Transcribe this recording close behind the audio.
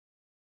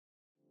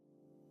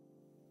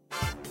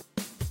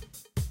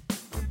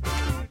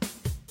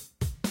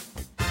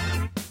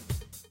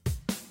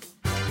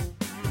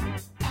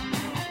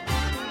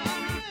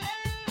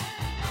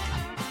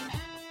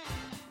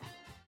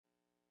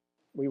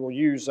we will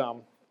use,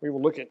 we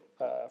will look at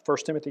 1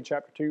 Timothy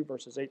chapter 2,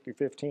 verses 8 through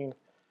 15.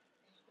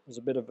 There's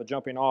a bit of a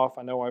jumping off.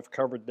 I know I've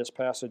covered this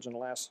passage in the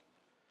last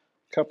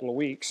couple of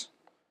weeks,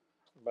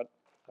 but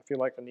I feel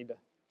like I need to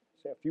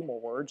say a few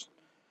more words.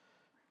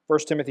 1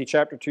 Timothy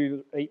chapter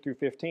 2, 8 through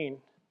 15.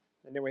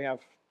 And then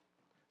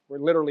we're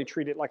literally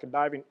treated like a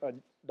diving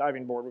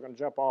board. We're going to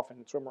jump off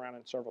and swim around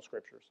in several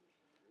scriptures.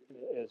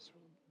 Is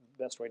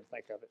the best way to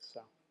think of it. So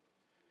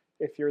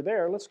if you're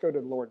there, let's go to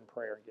the Lord in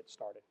prayer and get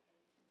started.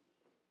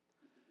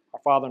 Our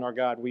Father and our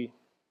God,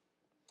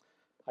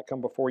 I come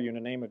before you in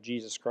the name of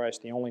Jesus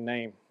Christ, the only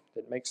name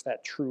that makes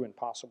that true and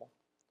possible.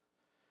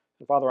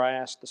 And Father, I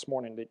ask this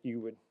morning that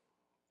you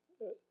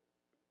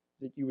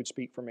would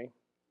speak for me.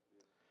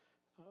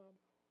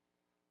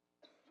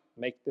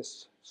 Make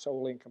this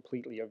solely and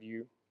completely of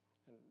you,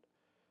 and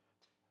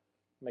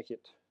make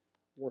it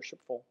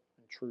worshipful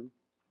and true.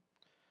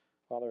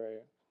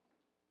 Father,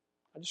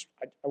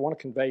 I want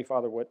to convey,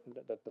 Father, what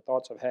the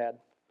thoughts I've had,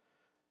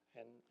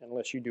 and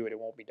unless you do it, it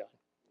won't be done.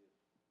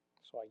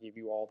 So I give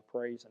you all the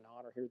praise and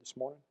honor here this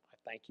morning. I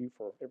thank you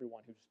for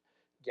everyone who's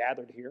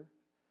gathered here,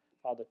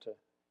 Father, to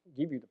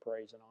give you the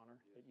praise and honor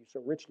that you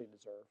so richly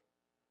deserve.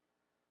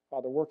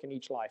 Father, work in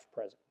each life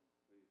present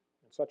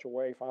in such a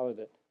way, Father,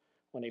 that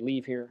when they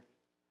leave here,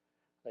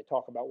 they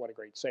talk about what a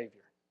great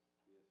Savior,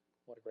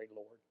 what a great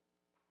Lord,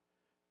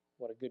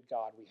 what a good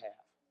God we have,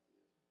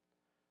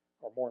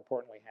 or more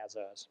importantly, has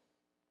us.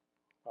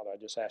 Father, I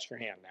just ask your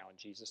hand now in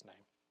Jesus'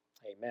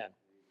 name. Amen.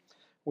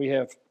 We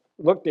have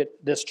looked at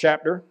this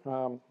chapter,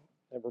 and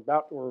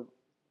we're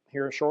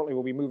here shortly.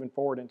 We'll be moving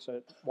forward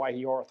into why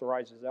he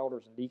authorizes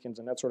elders and deacons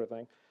and that sort of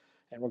thing,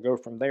 and we'll go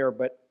from there.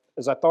 But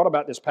as I thought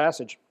about this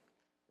passage,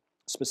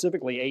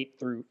 specifically 8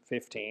 through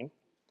 15,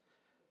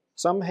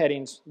 some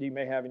headings you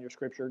may have in your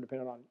scripture,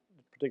 depending on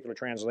the particular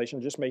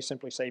translation, just may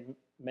simply say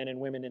men and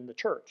women in the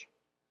church.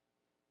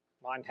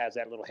 Mine has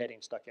that little heading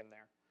stuck in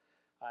there.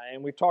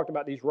 And we've talked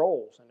about these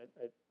roles, and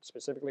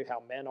specifically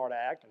how men are to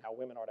act and how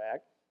women are to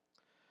act.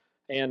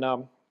 And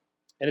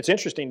it's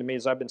interesting to me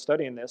as I've been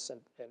studying this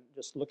and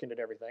just looking at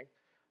everything,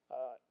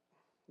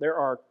 there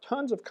are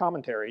tons of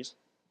commentaries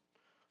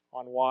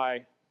on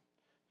why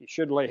you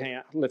should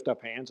lift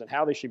up hands and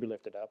how they should be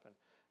lifted up and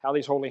how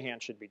these holy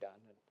hands should be done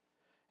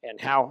and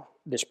how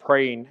this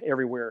praying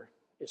everywhere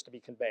is to be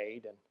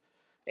conveyed.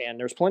 And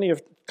there's plenty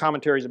of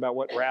commentaries about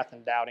what wrath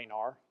and doubting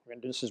are.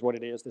 And this is what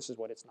it is, this is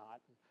what it's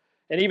not.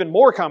 And even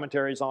more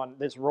commentaries on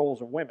these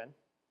roles of women,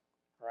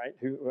 right?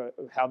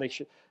 How they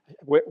should,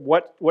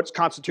 what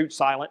constitutes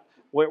silent?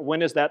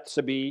 When is that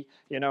to be?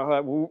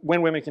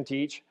 When women can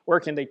teach, where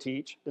can they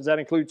teach? Does that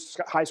include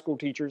high school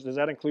teachers? Does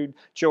that include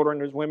children?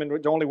 There's women,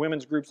 only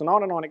women's groups, and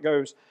on it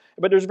goes.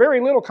 But there's very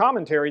little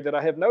commentary that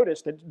I have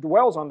noticed that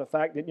dwells on the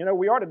fact that,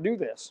 we ought to do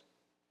this.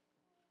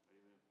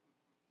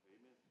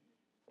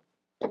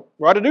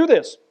 We ought to do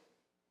this.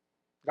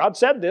 God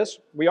said this.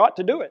 We ought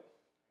to do it.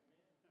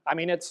 I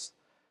mean,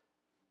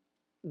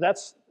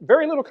 that's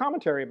very little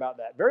commentary about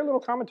that. Very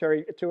little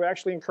commentary to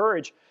actually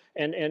encourage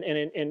and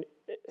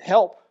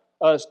help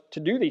us to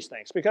do these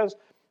things. Because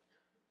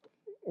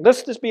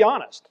let's just be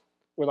honest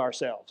with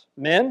ourselves.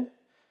 Men,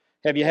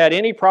 have you had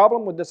any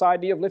problem with this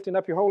idea of lifting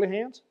up your holy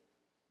hands?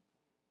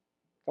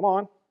 Come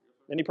on.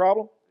 Any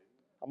problem?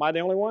 Am I the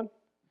only one?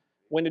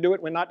 When to do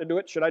it, when not to do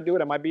it? Should I do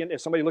it?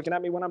 Is somebody looking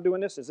at me when I'm doing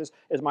this? Is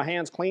my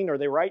hands clean? Are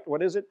they right?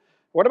 What is it?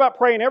 What about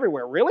praying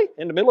everywhere? Really?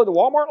 In the middle of the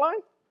Walmart line?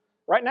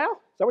 Right now?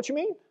 Is that what you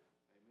mean?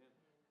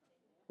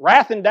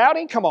 Wrath and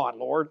doubting? Come on,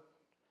 Lord.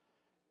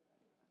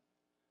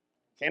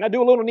 Can I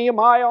do a little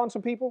Nehemiah on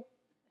some people?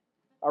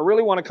 I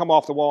really want to come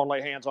off the wall and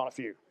lay hands on a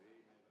few.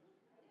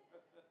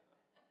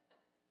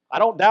 I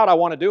don't doubt I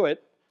want to do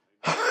it.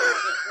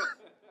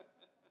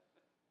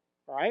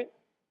 All right?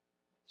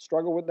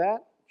 Struggle with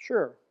that?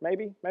 Sure,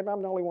 maybe. Maybe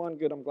I'm the only one.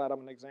 Good, I'm glad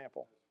I'm an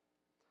example.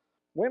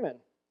 Women,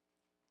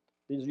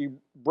 did you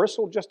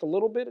bristle just a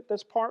little bit at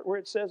this part where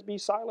it says be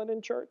silent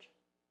in church?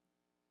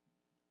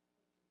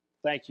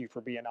 Thank you for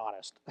being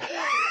honest.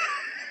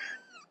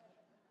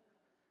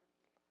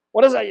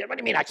 What is that? What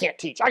do you mean I can't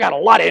teach? I got a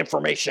lot of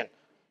information.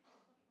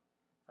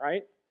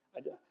 Right?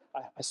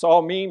 I saw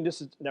a meme.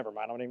 Never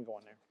mind. I'm not even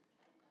going there.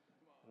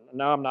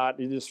 No, I'm not.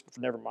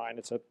 Never mind.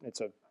 It's a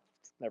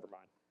never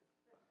mind.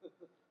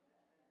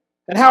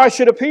 And how I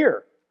should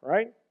appear,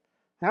 right?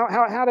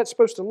 How that's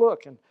supposed to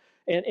look, and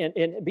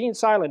being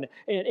silent,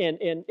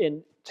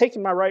 and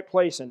taking my right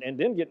place, and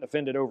then getting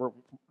offended over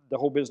the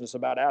whole business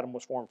about Adam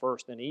was formed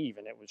first, then Eve,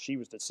 and she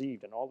was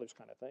deceived, and all those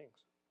kind of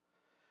things.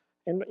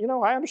 And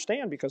I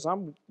understand because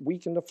I'm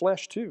weak in the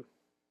flesh too.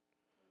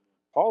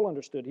 Paul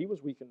understood he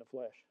was weak in the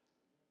flesh.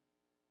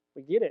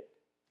 We get it.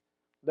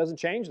 It doesn't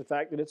change the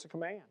fact that it's a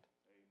command.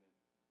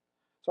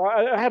 So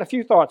I had a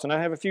few thoughts, and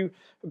I have a few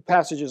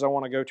passages I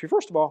want to go to.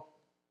 First of all,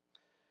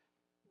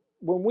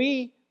 when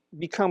we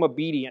become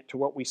obedient to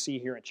what we see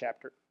here in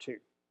chapter 2,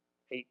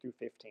 8 through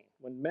 15,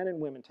 when men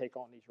and women take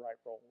on these right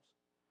roles,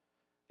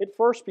 it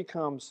first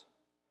becomes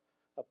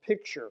a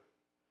picture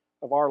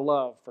of our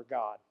love for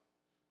God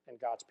and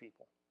God's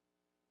people.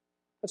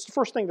 That's the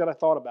first thing that I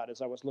thought about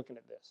as I was looking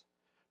at this.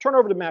 Turn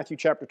over to Matthew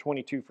chapter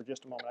 22 for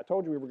just a moment. I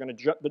told you we were going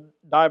to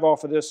dive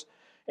off of this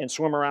and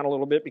swim around a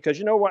little bit because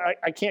you know what?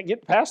 I can't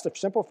get past the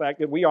simple fact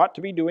that we ought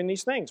to be doing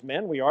these things.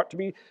 Men, we ought to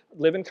be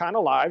living kind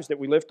of lives that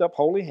we lift up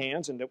holy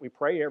hands and that we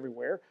pray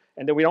everywhere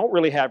and that we don't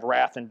really have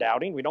wrath and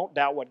doubting. We don't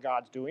doubt what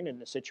God's doing in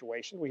the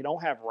situation. We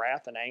don't have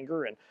wrath and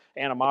anger and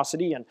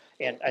animosity and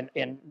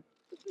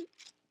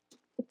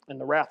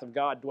the wrath of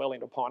God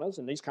dwelling upon us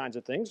and these kinds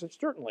of things.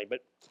 Certainly, but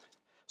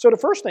so the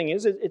first thing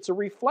is it's a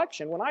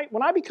reflection. When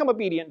I become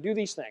obedient and do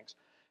these things,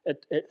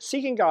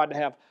 seeking God to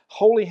have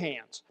holy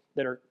hands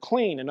that are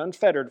clean and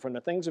unfettered from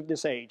the things of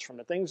this age, from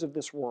the things of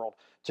this world,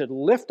 to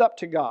lift up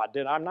to God,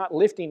 that I'm not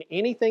lifting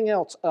anything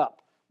else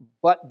up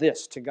but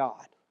this to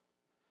God.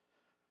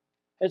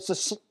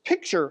 It's a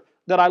picture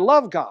that I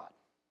love God,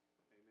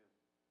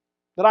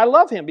 that I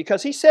love Him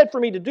because He said for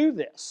me to do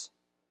this.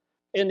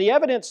 And the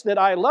evidence that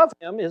I love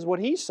Him is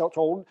what He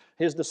told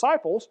His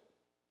disciples,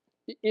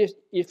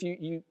 if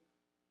you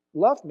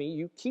love me,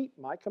 you keep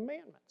my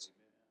commandments.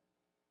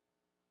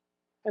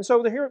 And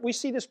so here we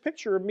see this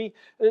picture of me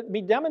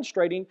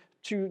demonstrating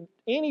to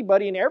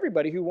anybody and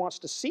everybody who wants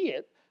to see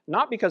it,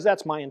 not because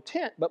that's my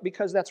intent, but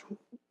because that's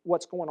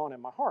what's going on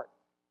in my heart,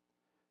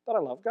 that I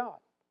love God.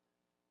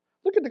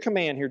 Look at the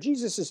command here.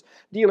 Jesus is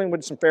dealing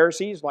with some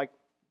Pharisees like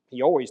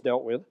He always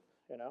dealt with,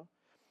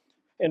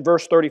 In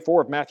verse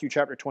 34 of Matthew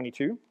chapter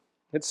 22,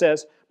 it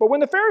says, "But when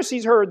the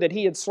Pharisees heard that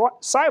He had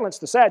silenced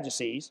the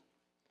Sadducees,"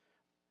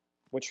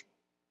 which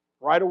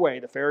right away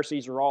the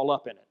Pharisees are all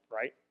up in it,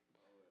 right?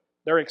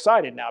 They're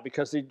excited now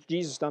because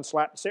Jesus done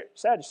slapped the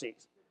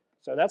Sadducees.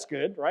 So that's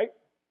good, right?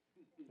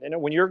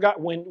 When your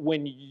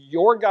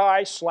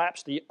guy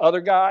slaps the other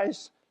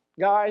guys,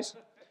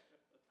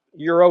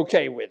 you're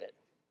okay with it.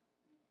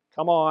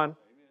 Come on.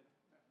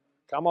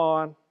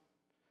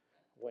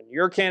 When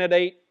your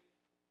candidate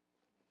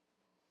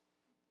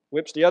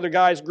whips the other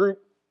guy's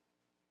group,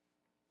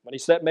 when he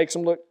makes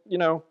them look,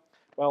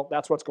 well,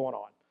 that's what's going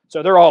on.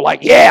 So they're all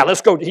like, yeah,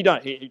 let's go. You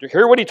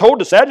hear what he told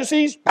the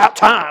Sadducees? About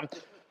time.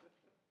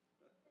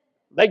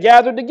 They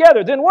gathered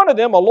together. Then one of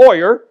them, a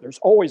lawyer, there's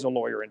always a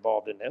lawyer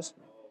involved in this,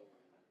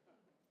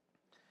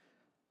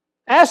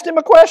 asked him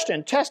a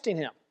question, testing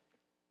him.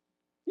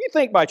 You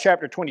think by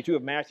chapter 22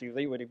 of Matthew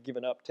they would have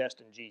given up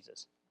testing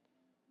Jesus.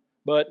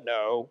 But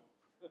no.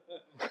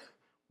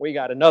 We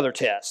got another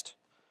test.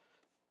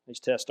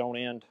 These tests don't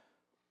end.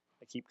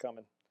 They keep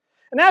coming.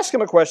 And asked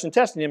him a question,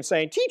 testing him,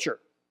 saying, "Teacher,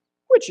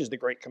 which is the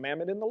great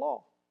commandment in the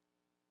law?"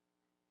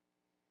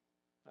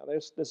 Now,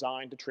 this is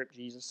designed to trip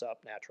Jesus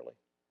up naturally,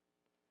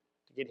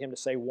 to get Him to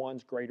say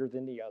one's greater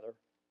than the other,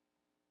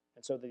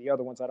 and so that the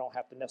other ones I don't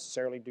have to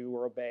necessarily do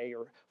or obey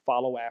or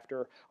follow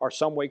after, or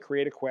some way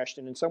create a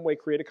question, in some way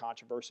create a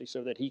controversy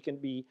so that He can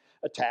be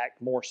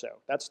attacked more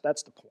so. That's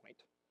the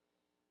point.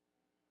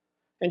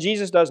 And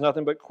Jesus does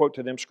nothing but quote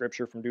to them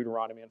scripture from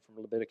Deuteronomy and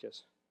from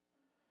Leviticus.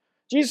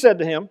 Jesus said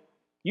to him,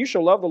 "You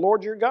shall love the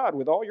Lord your God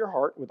with all your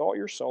heart, with all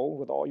your soul,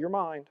 with all your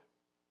mind."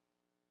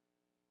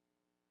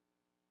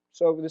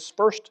 So this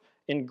first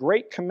and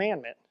great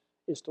commandment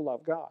is to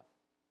love God.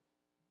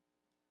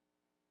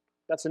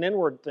 That's an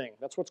inward thing.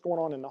 That's what's going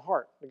on in the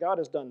heart. God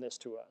has done this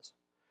to us.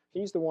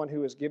 He's the one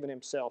who has given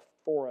Himself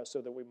for us so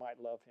that we might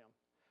love Him.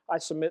 I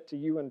submit to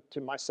you and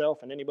to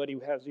myself and anybody who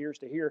has ears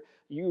to hear,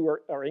 you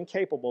are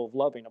incapable of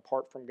loving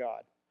apart from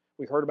God.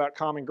 We heard about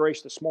common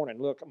grace this morning.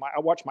 Look, I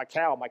watch my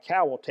cow. My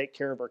cow will take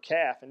care of her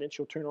calf, and then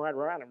she'll turn right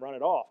around and run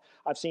it off.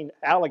 I've seen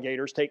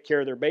alligators take care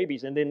of their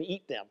babies and then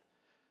eat them.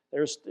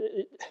 That's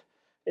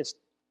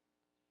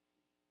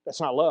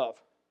not love.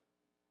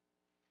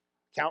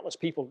 Countless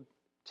people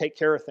take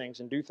care of things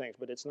and do things,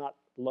 but it's not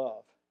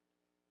love.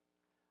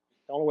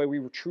 The only way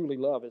we truly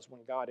love is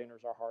when God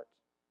enters our hearts,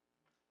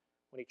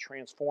 when He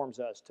transforms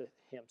us to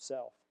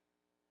Himself,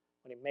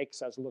 when He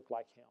makes us look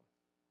like Him.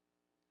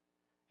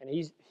 And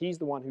he's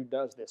the one who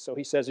does this. So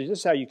He says, this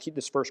is how you keep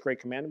this first great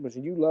commandment, was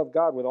you love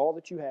God with all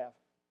that you have.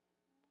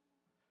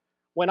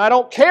 When I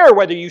don't care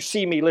whether you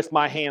see me lift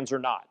my hands or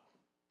not.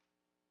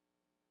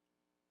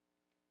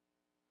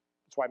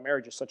 That's why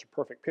marriage is such a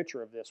perfect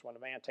picture of this. When a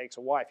man takes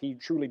a wife, he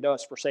truly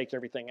does forsake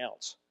everything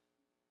else.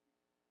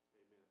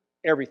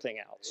 Everything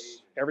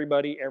else.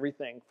 Everybody,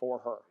 everything for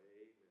her.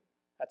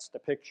 That's the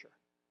picture.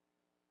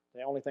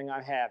 The only thing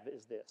I have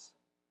is this.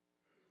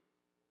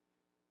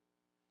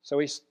 So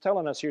He's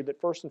telling us here that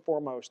first and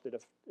foremost, that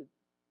if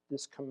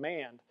this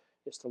command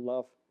is to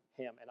love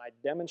Him. And I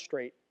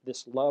demonstrate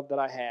this love that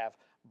I have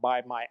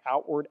by my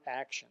outward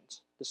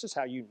actions. This is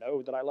how you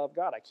know that I love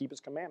God. I keep His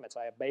commandments.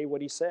 I obey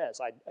what He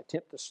says. I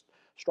attempt to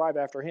strive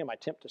after Him. I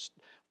attempt to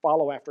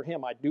follow after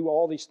Him. I do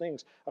all these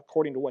things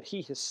according to what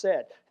He has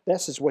said.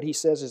 This is what He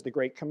says is the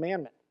great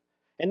commandment.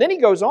 And then He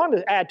goes on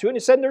to add to it, and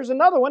He said there's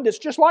another one that's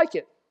just like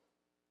it.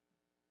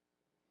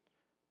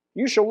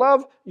 You shall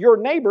love your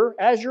neighbor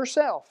as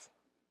yourself.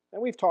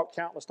 And we've talked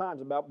countless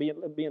times about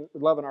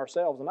loving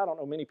ourselves, and I don't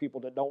know many people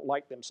that don't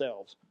like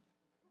themselves.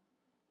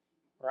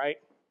 Right?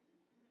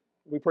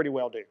 We pretty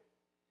well do.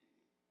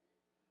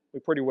 We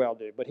pretty well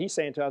do. But He's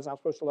saying to us, I'm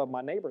supposed to love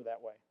my neighbor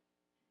that way.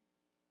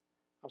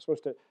 I'm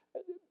supposed to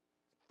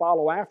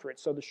follow after it.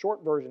 So the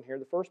short version here,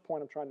 the first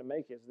point I'm trying to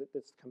make is that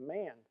this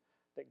command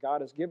that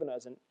God has given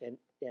us in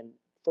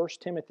 1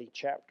 Timothy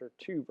chapter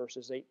 2,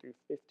 verses 8 through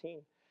 15,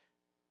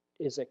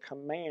 is a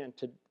command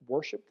to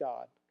worship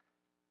God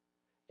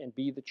and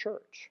be the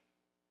church.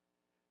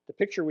 The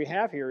picture we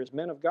have here is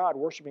men of God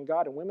worshiping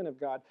God and women of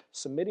God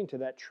submitting to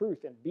that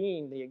truth and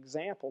being the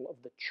example of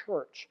the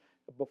church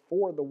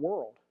before the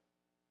world.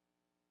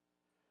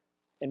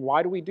 And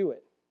why do we do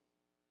it?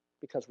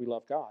 Because we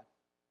love God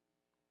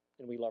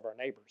and we love our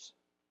neighbors.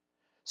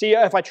 See,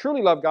 if I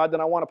truly love God,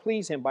 then I want to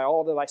please Him by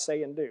all that I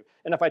say and do.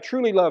 And if I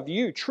truly love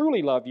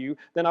you,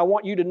 then I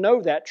want you to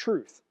know that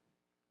truth.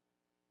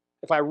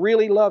 If I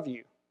really love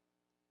you,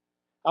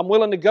 I'm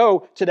willing to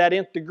go to that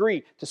nth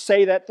degree, to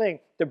say that thing,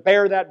 to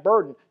bear that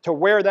burden, to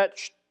wear that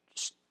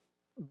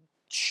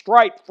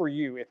stripe for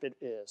you if it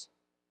is.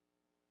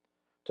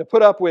 To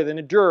put up with and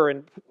endure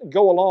and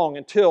go along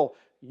until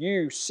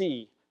you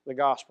see the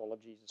gospel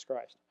of Jesus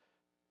Christ.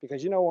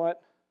 Because you know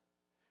what?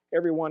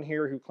 Everyone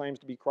here who claims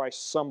to be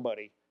Christ,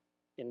 somebody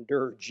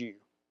endured you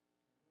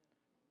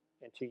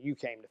until you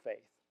came to faith.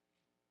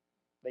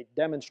 They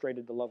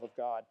demonstrated the love of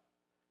God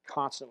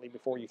constantly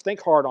before you.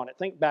 Think hard on it.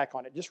 Think back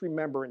on it. Just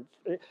remember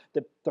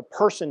the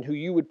person who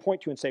you would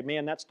point to and say,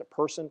 man, that's the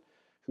person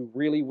who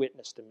really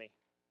witnessed to me.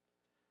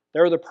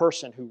 They're the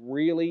person who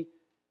really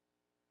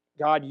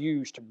God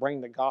used to bring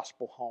the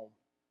gospel home.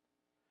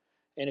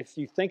 And if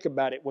you think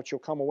about it, what you'll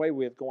come away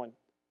with going,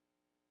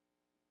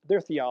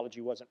 their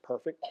theology wasn't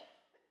perfect.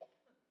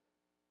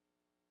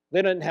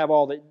 They didn't have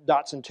all the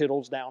dots and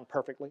tittles down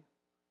perfectly.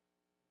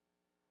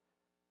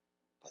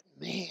 But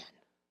man,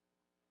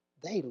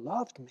 they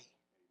loved me.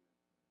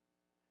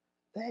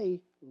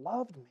 They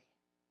loved me.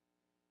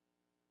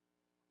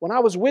 When I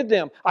was with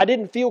them, I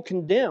didn't feel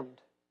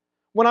condemned.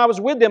 When I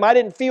was with them, I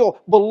didn't feel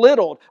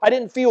belittled. I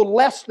didn't feel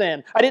less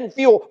than. I didn't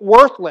feel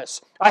worthless.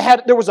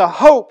 There was a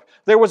hope.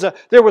 There was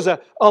a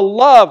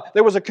love.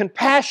 There was a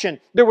compassion.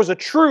 There was a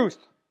truth.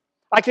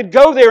 I could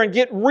go there and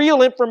get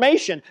real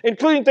information,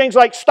 including things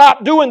like,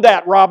 stop doing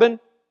that, Robin.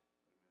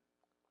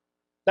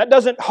 That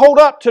doesn't hold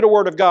up to the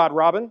Word of God,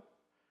 Robin.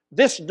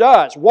 This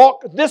does.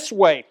 Walk this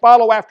way.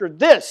 Follow after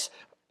this.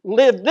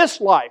 Live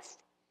this life.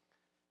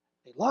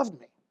 They loved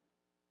me.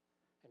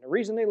 And the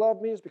reason they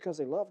loved me is because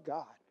they loved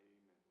God.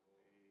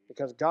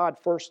 Because God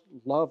first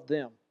loved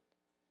them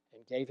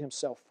and gave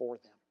Himself for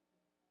them.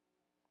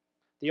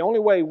 The only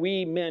way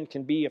we men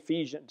can be 1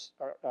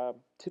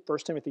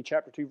 Timothy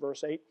chapter 2,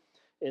 verse 8,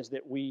 is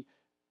that we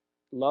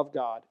love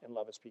God and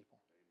love His people.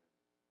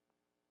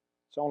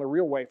 It's the only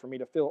real way for me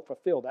to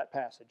fulfill that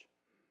passage.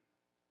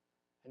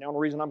 And the only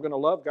reason I'm going to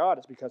love God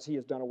is because He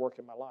has done a work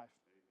in my life.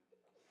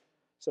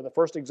 So the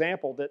first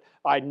example that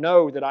I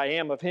know that I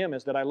am of Him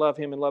is that I love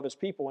Him and love His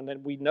people. And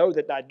then we know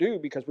that I do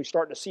because we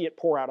start to see it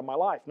pour out of my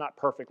life. Not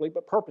perfectly,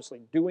 but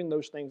purposely, doing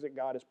those things that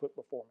God has put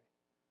before me.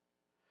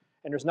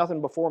 And there's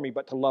nothing before me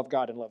but to love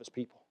God and love His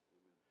people.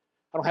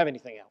 I don't have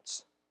anything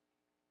else.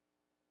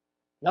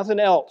 Nothing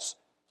else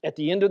at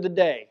the end of the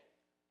day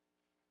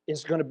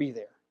is going to be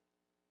there.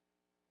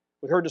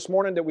 We heard this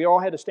morning that we all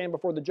had to stand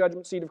before the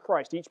judgment seat of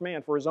Christ, each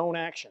man for his own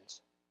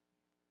actions.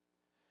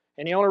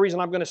 And the only reason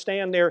I'm going to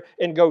stand there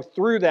and go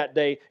through that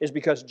day is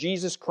because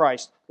Jesus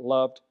Christ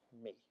loved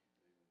me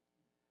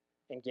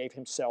and gave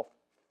Himself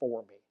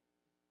for me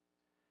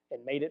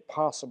and made it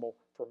possible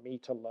for me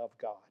to love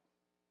God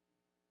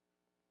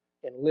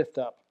and lift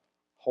up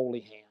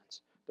holy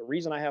hands. The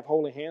reason I have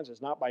holy hands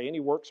is not by any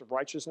works of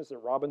righteousness that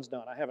Robin's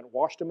done. I haven't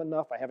washed them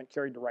enough. I haven't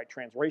carried the right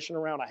translation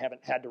around. I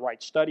haven't had the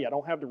right study. I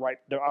don't have the right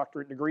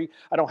doctorate degree.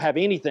 I don't have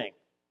anything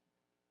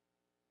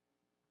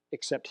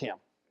except Him.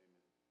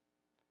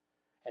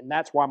 And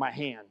that's why my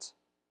hands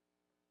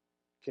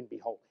can be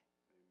holy.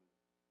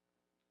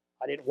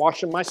 I didn't wash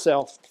them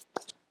myself.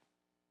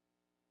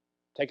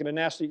 Taking a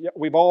nasty,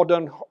 we've all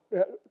done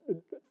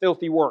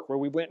filthy work where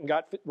we went and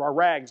got, our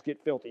rags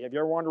get filthy. Have you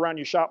ever wandered around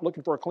your shop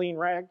looking for a clean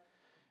rag?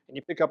 And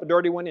you pick up a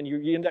dirty one and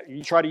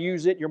you try to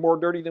use it, you're more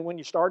dirty than when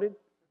you started?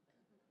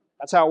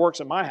 That's how it works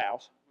in my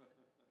house.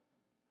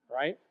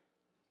 Right?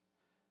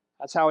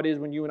 That's how it is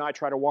when you and I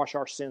try to wash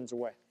our sins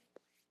away.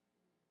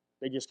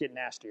 They just get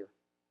nastier.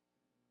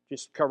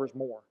 Just covers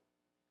more.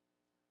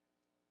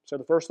 So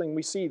the first thing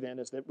we see then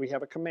is that we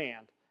have a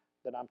command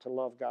that I'm to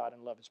love God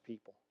and love His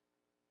people.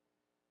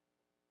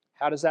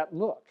 How does that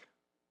look?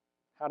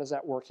 How does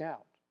that work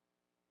out?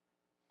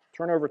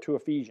 Turn over to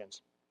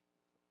Ephesians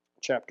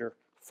chapter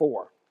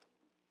 4,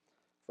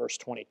 verse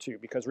 22.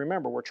 Because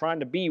remember, we're trying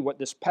to be what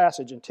this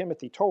passage in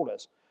Timothy told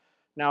us.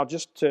 Now,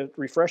 just to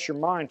refresh your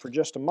mind for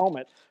just a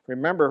moment,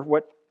 remember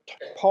what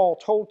Paul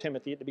told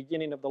Timothy at the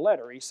beginning of the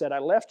letter. He said, I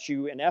left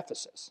you in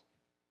Ephesus.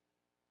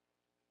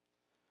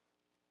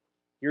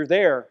 You're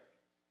there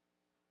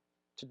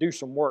to do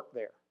some work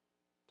there,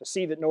 to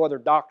see that no other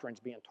doctrine's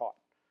being taught,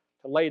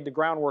 to lay the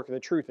groundwork of the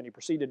truth, and he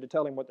proceeded to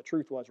tell him what the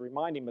truth was,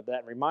 remind him of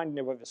that, remind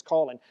him of his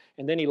calling,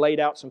 and then he laid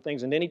out some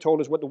things, and then he told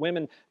us what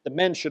the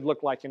men should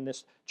look like in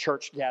this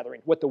church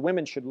gathering, what the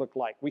women should look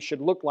like. We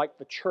should look like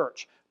the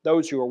church,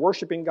 those who are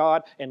worshiping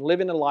God and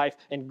living a life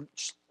and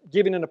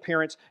giving an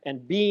appearance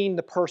and being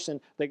the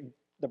person that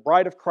the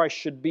bride of Christ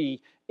should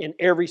be in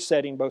every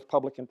setting, both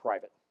public and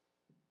private.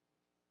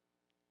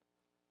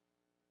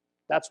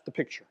 That's the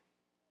picture.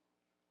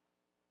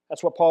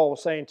 That's what Paul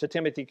was saying to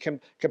Timothy.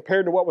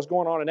 Compared to what was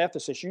going on in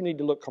Ephesus, you need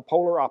to look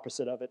polar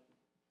opposite of it.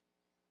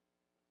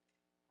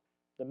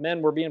 The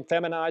men were being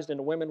feminized and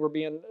the women were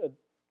being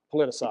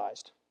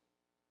politicized.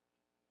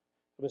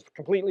 It was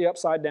completely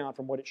upside down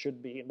from what it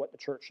should be and what the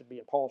church should be.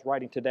 And Paul's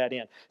writing to that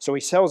end. So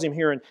he tells him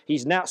here, and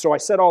he's now. So I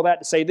said all that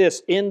to say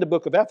this: in the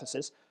book of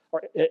Ephesus,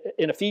 or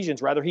in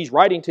Ephesians rather, he's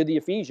writing to the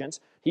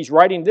Ephesians. He's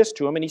writing this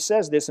to them, and he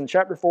says this in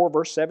chapter 4,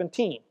 verse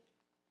 17.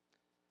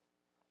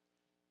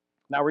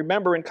 Now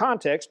remember, in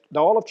context,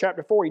 all of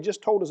chapter 4, he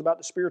just told us about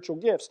the spiritual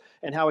gifts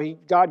and how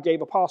God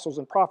gave apostles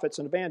and prophets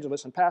and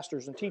evangelists and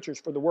pastors and teachers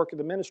for the work of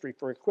the ministry,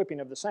 for equipping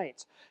of the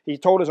saints. He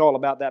told us all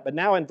about that. But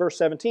now in verse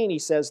 17, he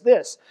says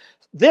this: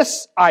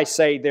 "This I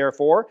say,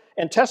 therefore,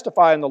 and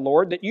testify in the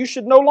Lord, that you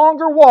should no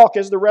longer walk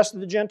as the rest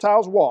of the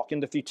Gentiles walk, in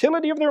the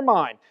futility of their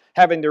mind,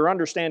 having their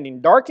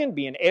understanding darkened,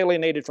 being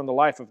alienated from the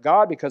life of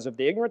God because of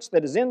the ignorance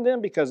that is in them,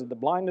 because of the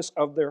blindness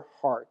of their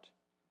heart."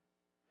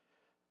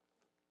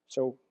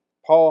 So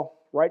Paul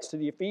writes to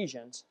the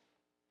Ephesians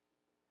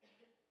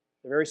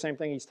the very same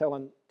thing he's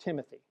telling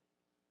Timothy.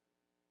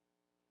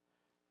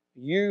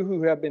 You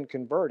who have been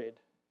converted,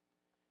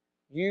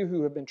 you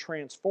who have been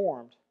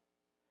transformed,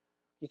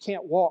 you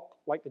can't walk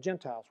like the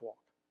Gentiles walk.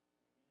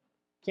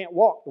 You can't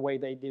walk the way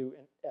they do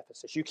in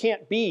Ephesus. You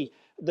can't be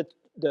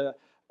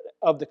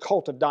of the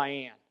cult of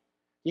Diane.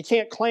 You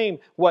can't claim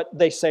what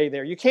they say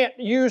there. You can't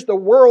use the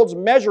world's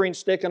measuring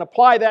stick and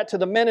apply that to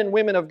the men and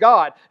women of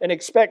God and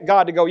expect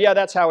God to go, yeah,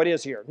 that's how it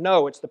is here.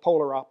 No, it's the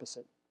polar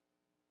opposite.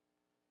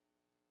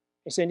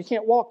 He's saying you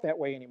can't walk that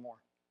way anymore.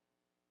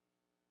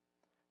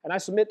 And I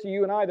submit to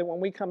you and I that when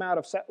we come out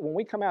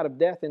of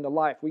death into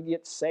life, we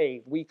get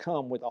saved, we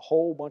come with a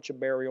whole bunch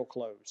of burial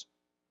clothes.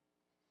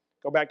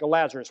 Go back to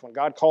Lazarus. When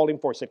God called him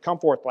forth, he said, "Come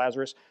forth,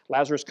 Lazarus."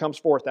 Lazarus comes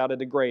forth out of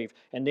the grave.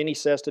 And then he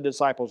says to the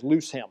disciples,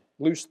 loose him.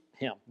 Loose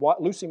him.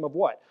 What? Loose him of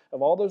what?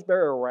 Of all those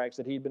burial rags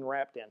that he'd been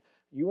wrapped in.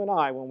 You and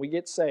I, when we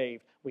get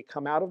saved, we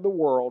come out of the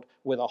world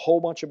with a whole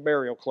bunch of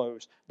burial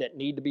clothes that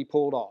need to be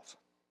pulled off.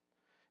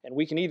 And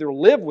we can either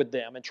live with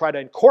them and try to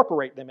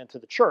incorporate them into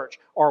the church,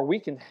 or we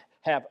can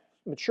have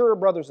mature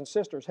brothers and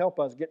sisters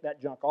help us get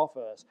that junk off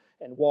of us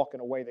and walk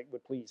in a way that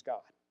would please God.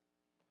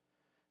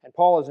 And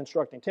Paul is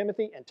instructing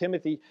Timothy,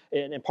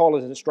 and Paul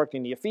is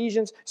instructing the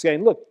Ephesians,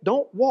 saying, look,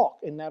 don't walk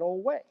in that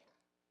old way.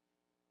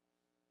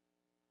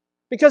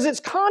 Because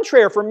it's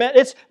contrary for men.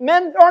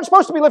 Men aren't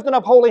supposed to be lifting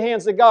up holy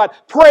hands to God,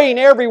 praying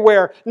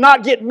everywhere,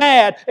 not get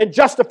mad and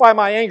justify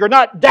my anger,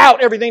 not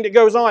doubt everything that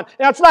goes on.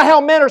 Now, it's not how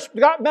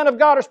men of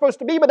God are supposed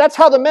to be, but that's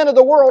how the men of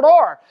the world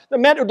are. The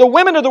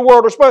women of the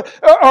world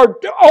are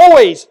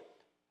always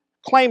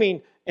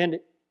claiming and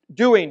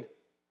doing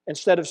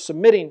instead of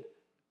submitting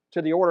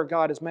to the order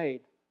God has made.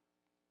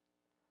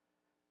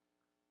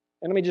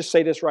 And let me just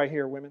say this right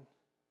here, women.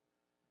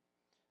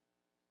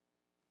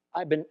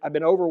 I've been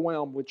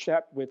overwhelmed with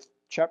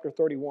chapter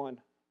 31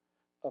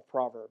 of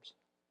Proverbs,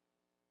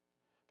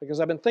 because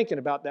I've been thinking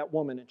about that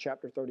woman in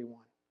chapter 31.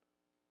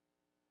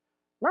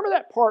 Remember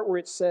that part where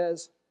it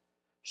says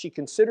she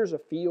considers a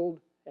field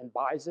and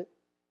buys it?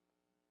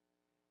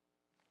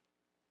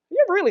 Have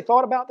you ever really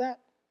thought about that?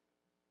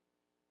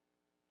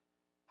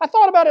 I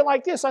thought about it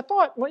like this. I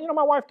thought, well,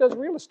 my wife does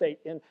real estate,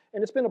 and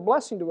it's been a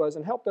blessing to us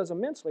and helped us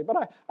immensely. But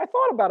I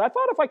thought about it. I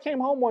thought if I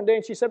came home one day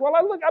and she said, well,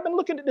 I've been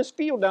looking at this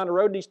field down the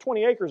road, these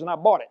 20 acres, and I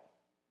bought it.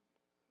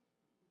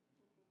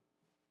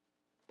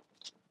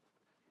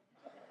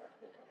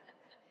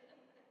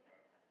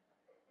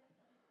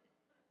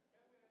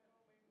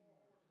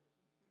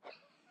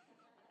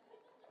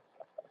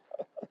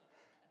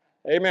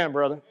 Amen,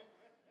 brother.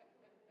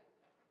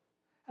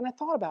 And I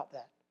thought about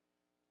that.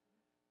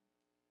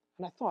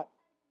 And I thought,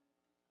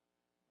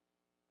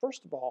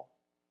 first of all,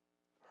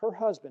 her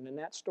husband in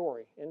that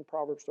story, in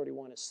Proverbs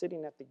 31, is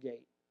sitting at the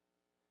gate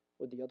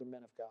with the other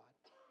men of God,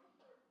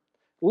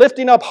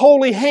 lifting up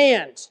holy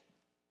hands,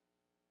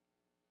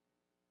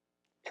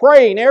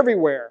 praying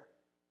everywhere,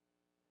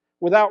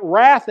 without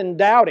wrath and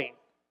doubting,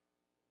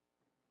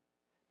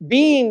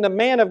 being the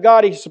man of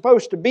God he's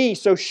supposed to be,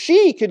 so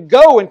she could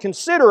go and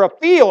consider a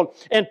field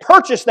and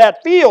purchase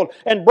that field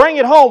and bring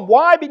it home.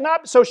 Why?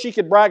 Not so she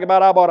could brag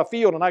about, I bought a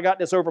field and I got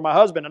this over my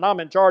husband and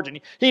I'm in charge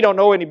and he don't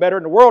know any better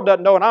and the world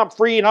doesn't know and I'm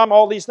free and I'm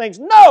all these things.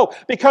 No,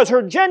 because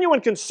her genuine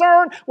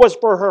concern was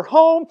for her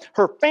home,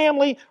 her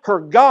family,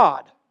 her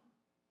God.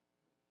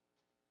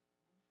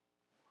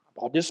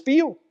 I bought this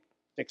field,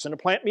 fixing to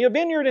plant me a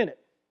vineyard in it.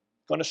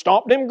 Going to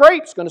stomp them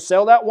grapes, going to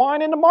sell that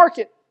wine in the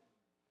market.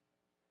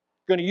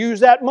 Going to use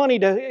that money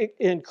to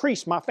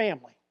increase my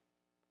family.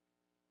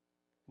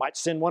 Might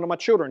send one of my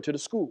children to the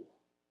school.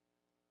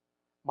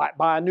 Might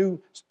buy a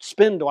new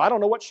spindle. I don't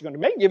know what she's going to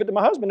do. Maybe give it to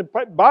my husband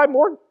and buy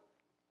more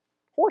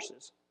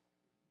horses.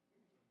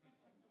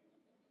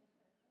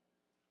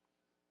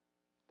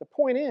 The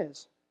point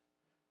is,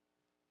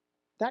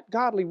 that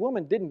godly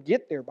woman didn't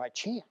get there by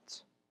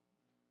chance.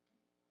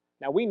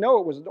 Now, we know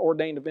it was an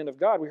ordained event of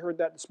God. We heard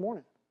that this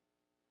morning.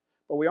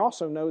 But we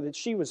also know that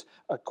she was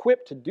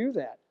equipped to do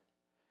that.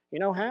 You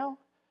know how?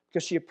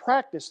 Because she had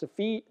practiced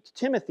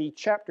Timothy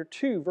chapter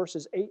 2,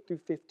 verses 8 through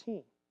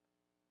 15.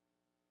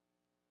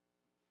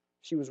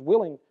 She was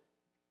willing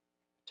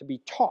to be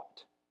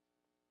taught.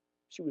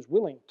 She was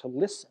willing to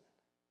listen.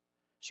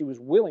 She was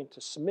willing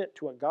to submit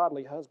to a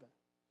godly husband.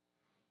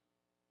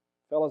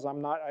 Fellas,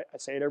 I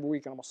say it every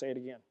week and I'm going to say it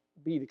again.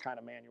 Be the kind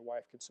of man your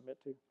wife can submit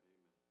to.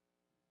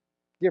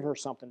 Give her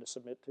something to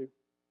submit to.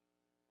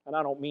 And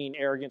I don't mean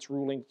arrogance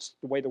ruling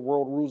the way the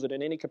world rules it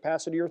in any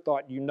capacity or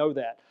thought. You know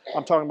that.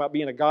 I'm talking about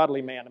being a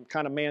godly man. I'm the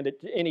kind of man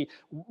that any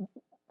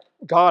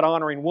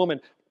God-honoring woman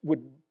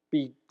would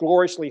be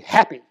gloriously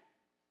happy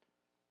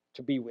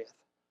to be with.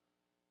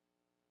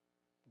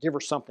 Give her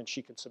something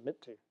she can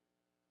submit to.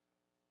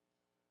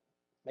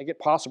 Make it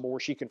possible where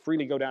she can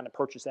freely go down and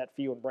purchase that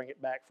field and bring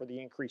it back for the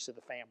increase of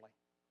the family.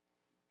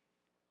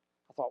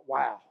 I thought,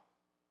 wow,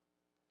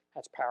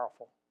 that's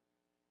powerful.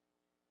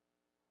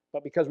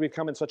 But because we've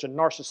come in such a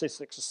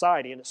narcissistic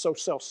society and it's so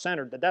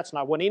self-centered that's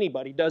not what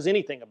anybody does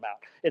anything about.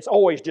 It's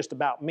always just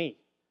about me.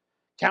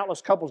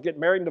 Countless couples get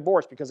married and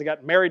divorced because they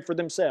got married for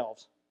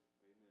themselves.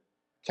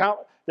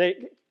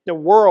 The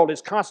world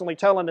is constantly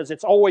telling us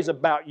it's always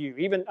about you.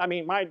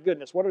 My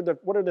goodness, what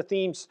are the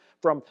themes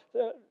from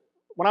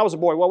when I was a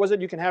boy? What was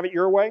it? You can have it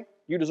your way.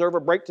 You deserve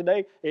a break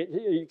today.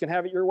 You can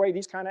have it your way.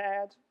 These kind of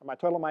ads. Am I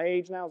telling my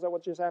age now? Is that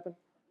what just happened?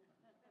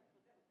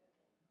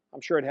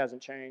 I'm sure it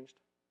hasn't changed.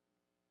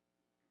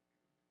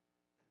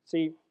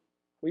 See,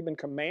 we've been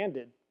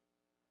commanded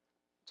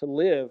to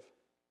live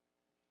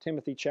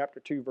Timothy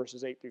chapter 2,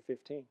 verses 8 through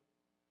 15. And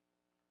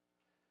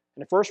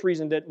the first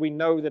reason that we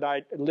know that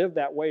I live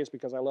that way is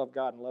because I love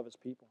God and love His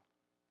people.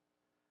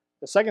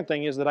 The second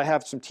thing is that I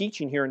have some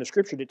teaching here in the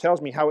Scripture that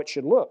tells me how it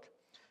should look.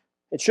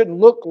 It shouldn't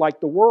look like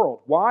the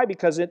world. Why?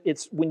 Because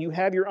it's when you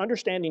have your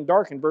understanding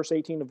darkened, verse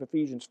 18 of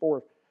Ephesians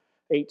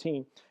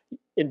 4:18,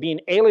 in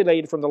being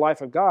alienated from the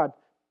life of God,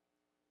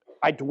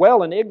 I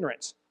dwell in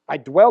ignorance. I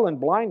dwell in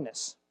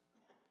blindness.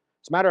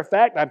 As a matter of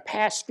fact, I'm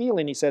past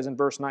feeling, he says in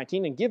verse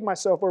 19, and give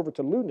myself over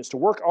to lewdness, to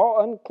work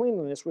all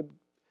uncleanness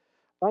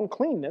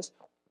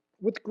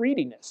with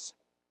greediness.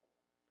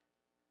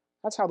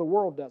 That's how the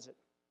world does it.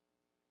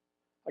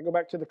 I go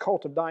back to the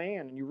cult of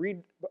Diane, and you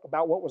read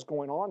about what was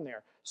going on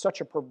there.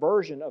 Such a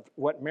perversion of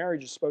what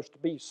marriage is supposed to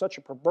be, such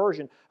a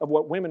perversion of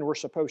what women were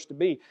supposed to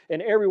be,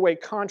 in every way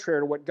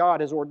contrary to what God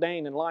has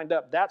ordained and lined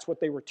up. That's what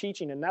they were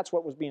teaching, and that's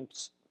what was being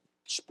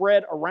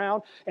spread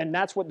around, and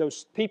that's what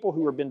those people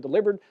who have been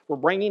delivered were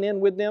bringing in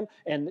with them.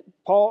 And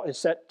Paul has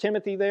set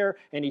Timothy there,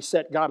 and he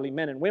set godly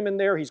men and women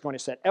there. He's going to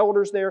set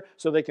elders there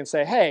so they can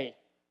say, hey,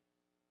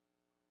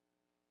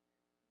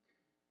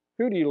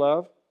 who do you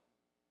love?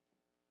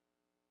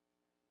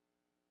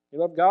 You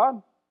love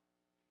God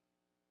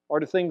or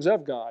the things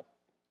of God?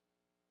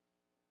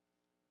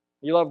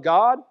 You love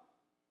God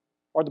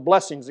or the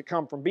blessings that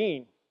come from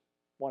being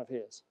one of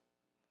His?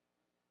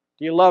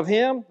 Do you love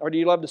Him or do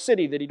you love the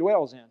city that He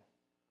dwells in?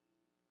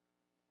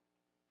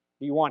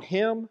 Do you want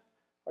Him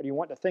or do you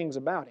want the things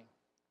about Him?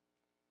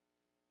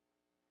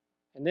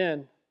 And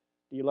then,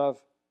 do you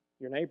love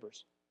your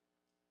neighbors?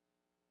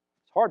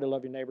 It's hard to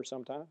love your neighbor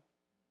sometimes.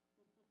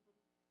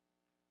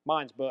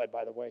 Mine's Bud,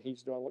 by the way.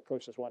 He's the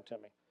closest one to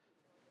me.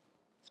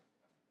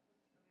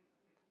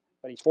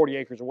 But he's 40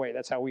 acres away.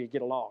 That's how we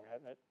get along.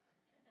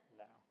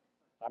 No,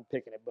 I'm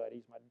picking at Bud.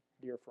 He's my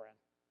dear friend.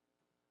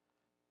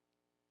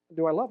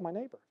 Do I love my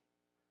neighbor?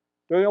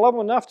 Do I love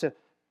him enough to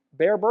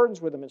bear burdens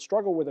with them and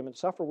struggle with them and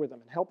suffer with them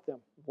and help them,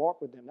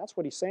 walk with them? That's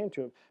what he's saying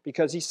to him.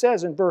 Because he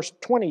says in verse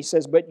 20, he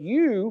says, but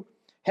you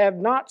have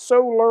not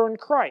so learned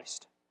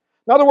Christ.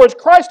 In other words,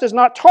 Christ has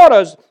not taught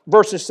us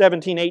verses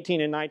 17,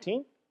 18, and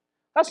 19.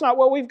 That's not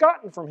what we've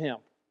gotten from Him.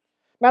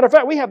 Matter of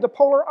fact, we have the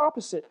polar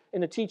opposite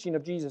in the teaching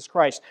of Jesus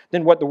Christ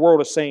than what the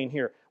world is saying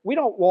here. We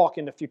don't walk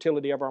in the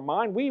futility of our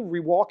mind. We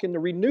walk in the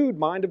renewed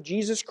mind of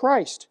Jesus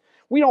Christ.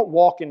 We don't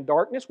walk in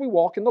darkness. We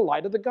walk in the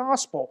light of the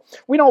gospel.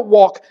 We don't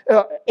walk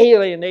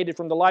alienated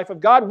from the life of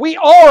God. We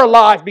are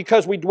alive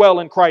because we dwell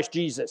in Christ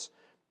Jesus.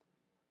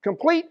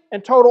 Complete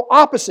and total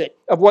opposite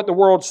of what the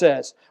world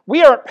says.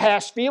 We aren't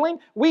past feeling.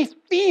 We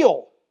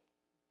feel.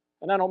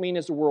 And I don't mean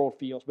as the world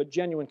feels, but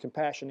genuine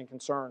compassion and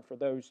concern for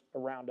those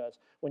around us.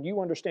 When you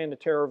understand the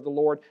terror of the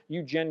Lord,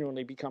 you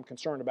genuinely become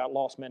concerned about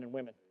lost men and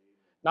women.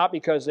 Not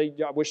because I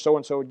wish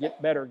so-and-so would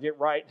get better, get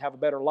right, and have a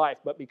better life,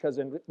 but because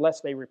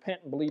unless they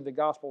repent and believe the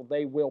gospel,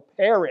 they will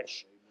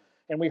perish.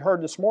 And we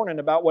heard this morning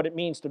about what it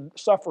means to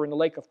suffer in the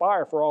lake of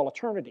fire for all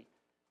eternity.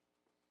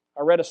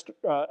 I read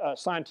a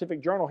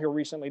scientific journal here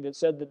recently that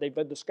said that they've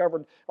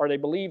discovered, or they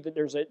believe that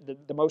there's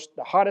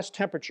the hottest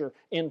temperature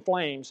in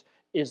flames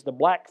is the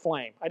black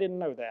flame. I didn't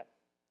know that.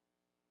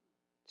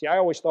 See, I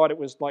always thought it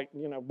was like,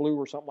 blue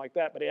or something like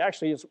that, but it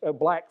actually is a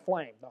black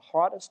flame. The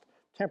hottest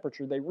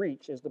temperature they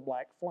reach is the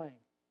black flame.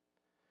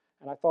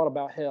 And I thought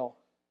about hell,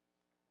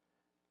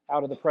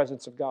 out of the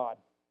presence of God,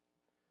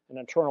 an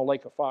eternal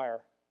lake of fire.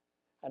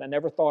 And I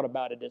never thought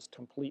about it as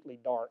completely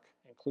dark,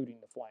 including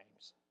the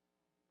flames.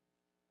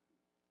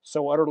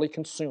 So utterly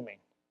consuming,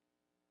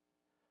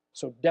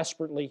 so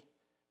desperately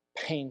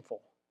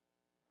painful,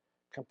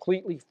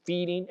 completely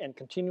feeding and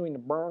continuing to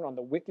burn on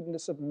the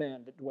wickedness of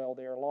men that dwell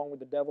there, along with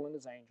the devil and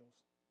his angels.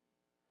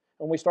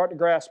 When we start to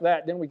grasp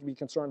that, then we can be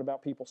concerned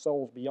about people's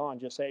souls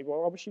beyond just saying,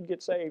 well, I wish you'd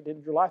get saved,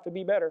 and your life would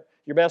be better.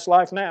 Your best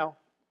life now.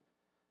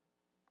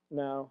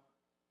 No.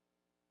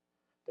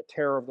 The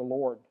terror of the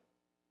Lord.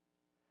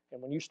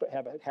 And when you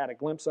have had a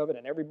glimpse of it,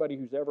 and everybody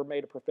who's ever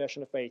made a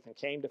profession of faith and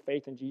came to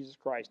faith in Jesus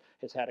Christ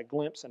has had a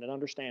glimpse and an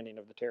understanding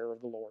of the terror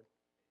of the Lord.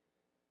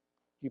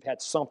 You've had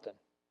something.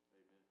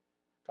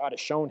 God has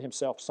shown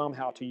himself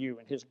somehow to you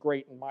in his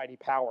great and mighty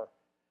power,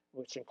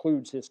 which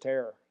includes his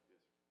terror.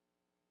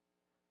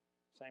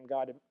 Same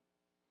God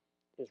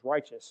is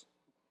righteous,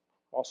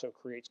 also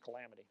creates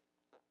calamity.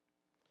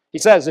 He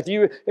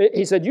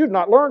said, you've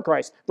not learned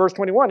Christ. Verse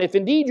 21, if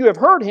indeed you have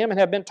heard him and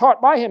have been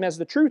taught by him as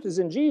the truth is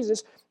in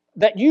Jesus,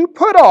 that you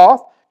put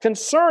off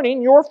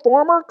concerning your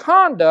former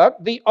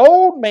conduct the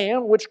old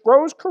man which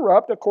grows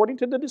corrupt according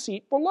to the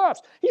deceitful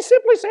lusts. He's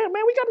simply saying,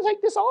 man, we got to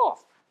take this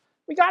off.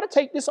 We got to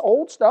take this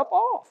old stuff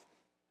off.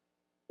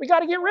 We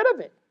got to get rid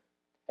of it.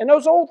 And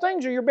those old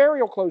things are your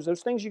burial clothes,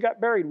 those things you got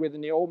buried with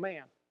in the old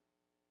man.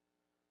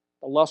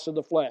 The lust of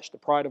the flesh, the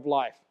pride of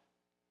life.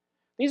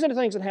 These are the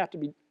things that have to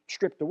be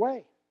stripped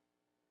away.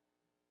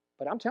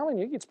 But I'm telling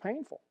you, it gets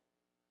painful.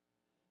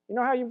 You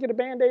know how you get a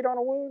Band-Aid on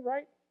a wound,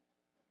 right?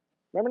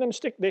 Remember them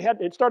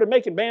it started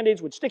making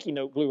Band-Aids with sticky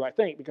note glue, I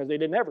think, because they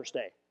didn't ever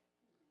stay.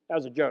 That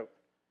was a joke.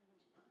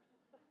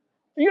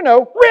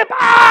 Rip!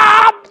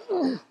 Ah!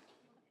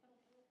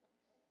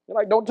 You're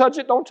like, don't touch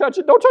it, don't touch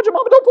it, don't touch it,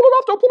 Mama, don't pull it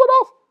off, don't pull it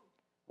off.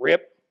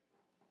 Rip.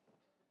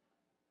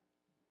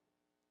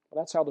 But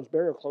that's how those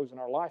burial clothes in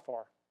our life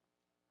are.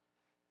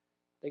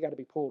 They got to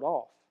be pulled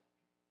off.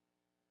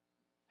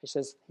 He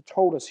says, he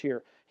told us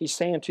here, he's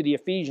saying to the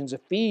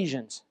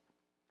Ephesians,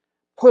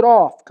 put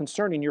off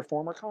concerning your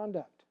former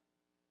conduct.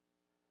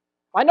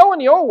 I know in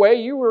the old way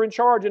you were in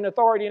charge and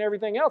authority and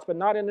everything else, but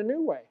not in the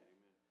new way.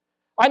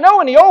 I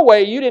know in the old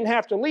way you didn't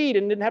have to lead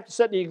and didn't have to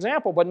set the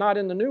example, but not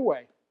in the new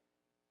way.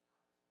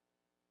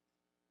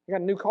 You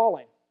got a new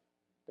calling.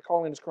 The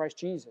calling is Christ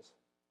Jesus.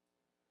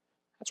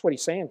 That's what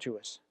he's saying to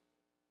us.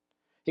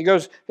 He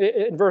goes,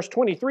 in verse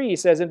 23, he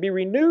says, and be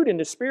renewed in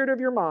the spirit of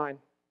your mind.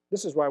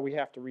 This is why we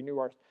have to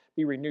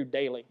be renewed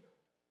daily.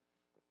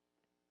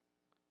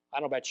 I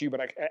don't know about you,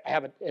 but I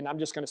haven't, and I'm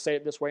just going to say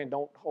it this way, and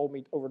don't hold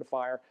me over the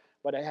fire,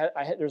 but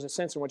there's a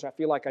sense in which I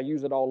feel like I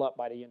use it all up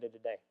by the end of the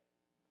day.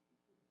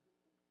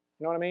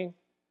 You know what I mean?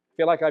 I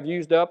feel like I've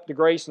used up the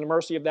grace and the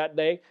mercy of that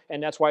day,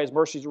 and that's why his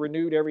mercies are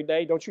renewed every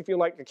day. Don't you feel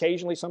like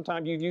occasionally,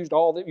 sometimes you've used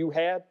all that you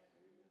had?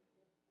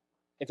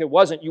 If it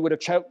wasn't, you would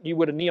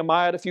have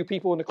Nehemiah'd a few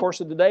people in the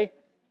course of the day.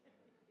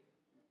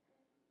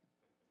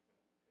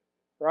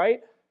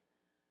 Right?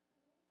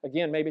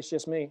 Again, maybe it's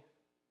just me.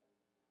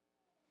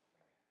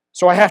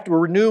 So I have to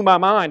renew my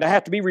mind. I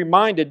have to be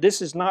reminded this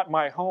is not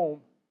my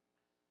home.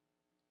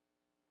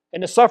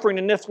 And the suffering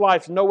in this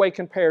life in no way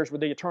compares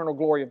with the eternal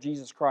glory of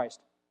Jesus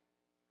Christ.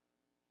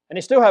 And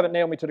they still haven't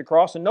nailed me to the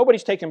cross, and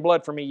nobody's taken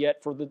blood for me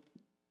yet for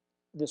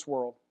this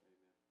world.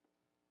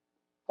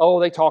 Oh,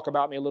 they talk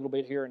about me a little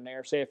bit here and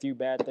there, say a few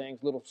bad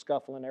things, little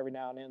scuffling every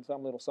now and then,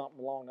 some little something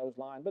along those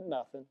lines, but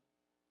nothing.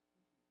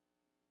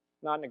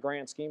 Not in the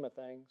grand scheme of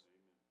things.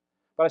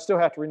 But I still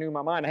have to renew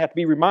my mind. I have to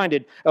be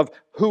reminded of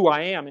who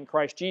I am in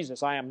Christ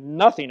Jesus. I am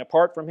nothing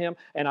apart from Him,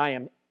 and I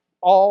am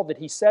all that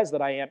He says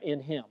that I am in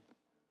Him.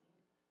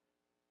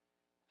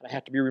 And I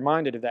have to be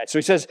reminded of that. So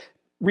He says,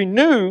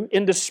 renew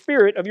in the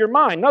spirit of your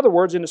mind. In other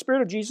words, in the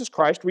spirit of Jesus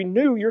Christ,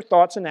 renew your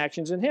thoughts and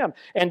actions in Him.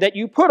 And that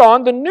you put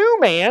on the new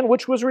man,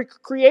 which was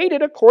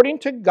created according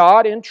to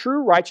God in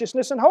true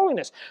righteousness and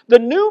holiness. The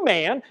new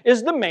man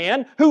is the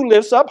man who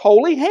lifts up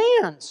holy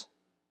hands.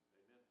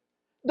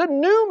 The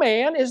new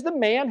man is the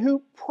man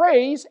who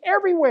prays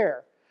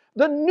everywhere.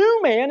 The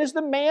new man is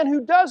the man who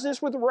does this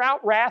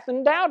without wrath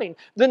and doubting.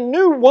 The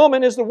new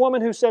woman is the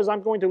woman who says,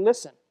 I'm going to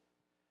listen.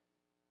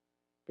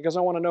 Because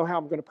I want to know how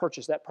I'm going to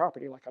purchase that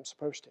property like I'm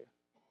supposed to.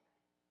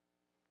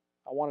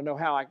 I want to know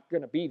how I'm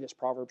going to be this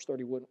Proverbs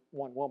 31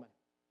 woman.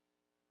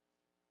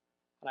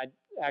 And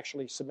I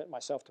actually submit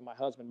myself to my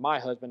husband,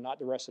 not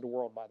the rest of the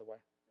world, by the way.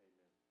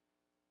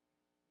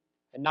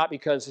 And not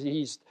because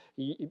he's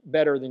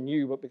better than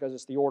you, but because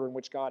it's the order in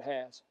which God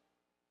has.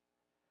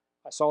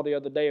 I saw the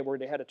other day where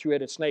they had a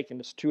two-headed snake, and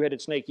this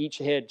two-headed snake, each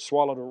head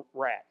swallowed a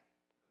rat.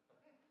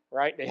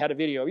 Right? They had a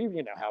video. You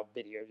know how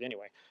videos,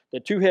 anyway.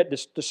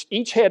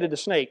 Each head of the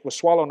snake was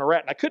swallowing a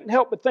rat. And I couldn't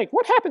help but think,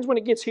 what happens when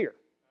it gets here?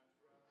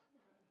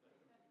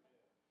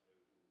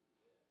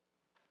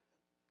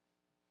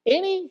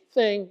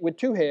 Anything with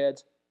two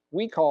heads,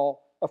 we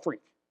call a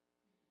freak.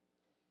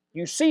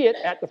 You see it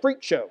at the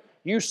freak show.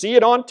 You see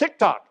it on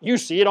TikTok. You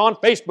see it on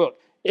Facebook.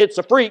 It's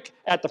a freak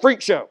at the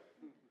freak show.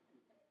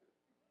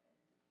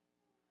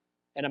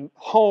 And a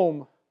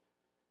home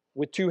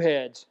with two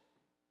heads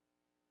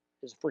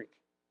is a freak.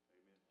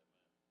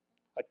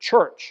 A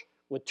church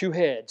with two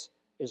heads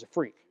is a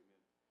freak.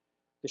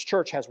 This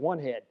church has one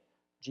head,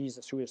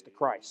 Jesus, who is the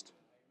Christ.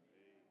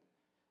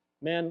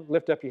 Men,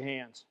 lift up your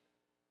hands.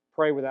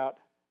 Pray without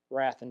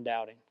wrath and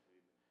doubting.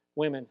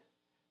 Women,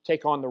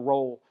 take on the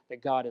role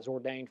that God has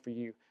ordained for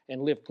you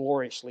and live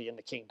gloriously in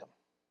the kingdom.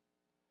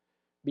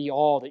 Be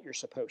all that you're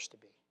supposed to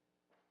be.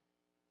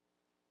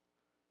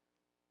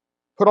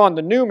 Put on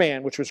the new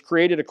man, which was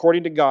created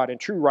according to God in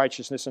true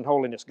righteousness and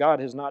holiness. God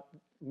has not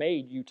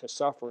made you to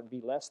suffer and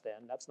be less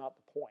than. That's not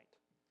the point.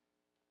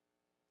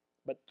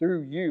 But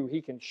through you,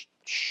 He can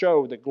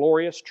show the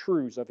glorious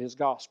truths of His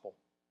gospel.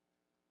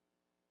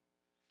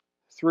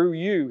 Through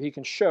you, He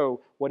can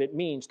show what it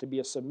means to be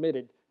a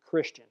submitted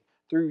Christian.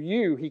 Through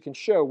you, He can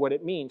show what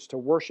it means to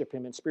worship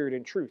Him in spirit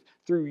and truth.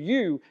 Through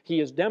you, He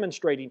is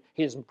demonstrating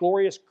His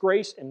glorious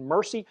grace and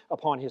mercy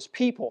upon His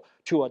people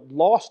to a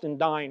lost and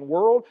dying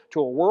world, to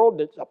a world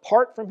that's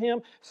apart from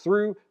Him,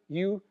 through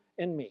you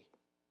and me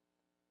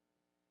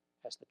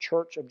as the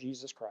church of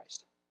Jesus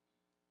Christ.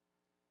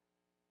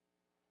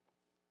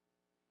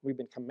 We've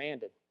been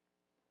commanded,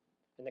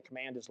 and the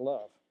command is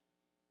love.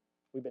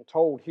 We've been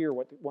told here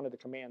what one of the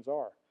commands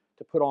are,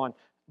 to put on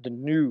the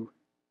new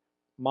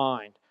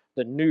mind,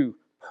 the new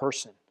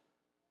person.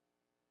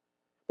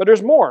 But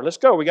there's more. Let's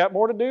go. We got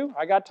more to do.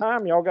 I got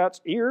time. Y'all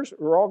got ears.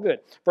 We're all good.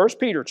 1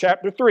 Peter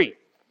chapter 3.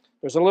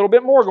 There's a little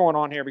bit more going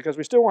on here because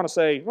we still want to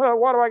say, well,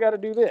 why do I got to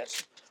do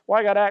this? Why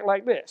I got to act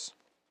like this?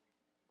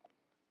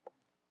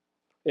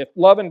 If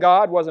loving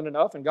God wasn't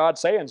enough and God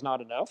saying's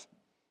not enough.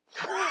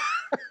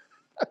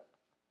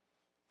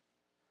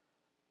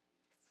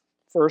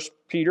 1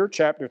 Peter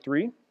chapter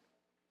 3.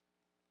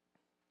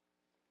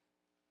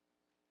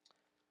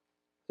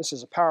 This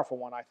is a powerful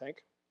one, I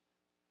think.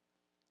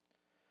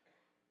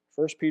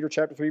 1 Peter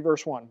chapter 3,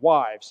 verse 1.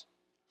 Wives,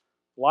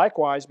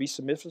 likewise be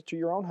submissive to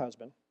your own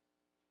husband,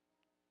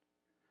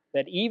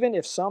 that even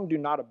if some do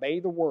not obey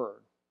the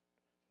word,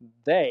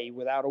 they,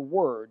 without a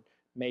word,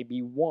 may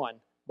be won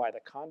by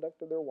the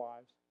conduct of their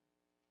wives.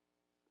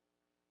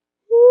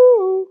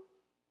 Woo!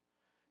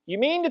 You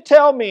mean to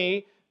tell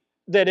me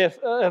that if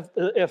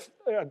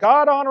a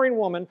God-honoring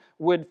woman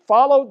would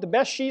follow the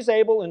best she's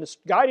able in the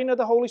guiding of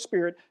the Holy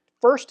Spirit,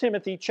 1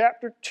 Timothy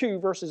chapter 2,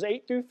 verses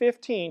 8 through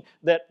 15,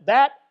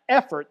 that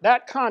effort,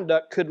 that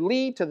conduct could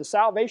lead to the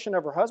salvation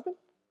of her husband?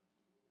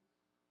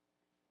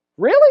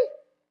 Really?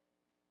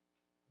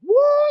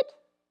 What?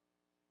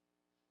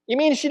 You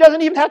mean she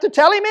doesn't even have to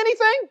tell him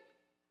anything?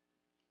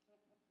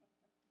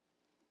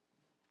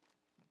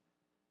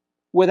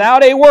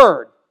 Without a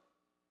word,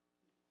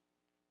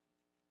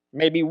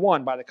 may be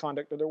won by the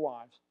conduct of their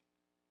wives.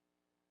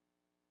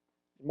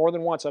 More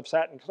than once I've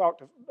sat and talked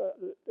to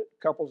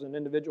couples and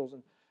individuals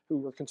who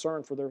were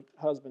concerned for their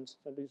husbands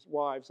and these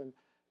wives, and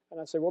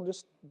I say, well,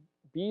 just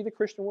be the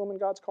Christian woman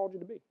God's called you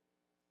to be.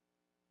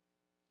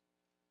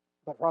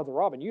 But Brother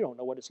Robin, you don't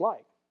know what it's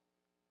like.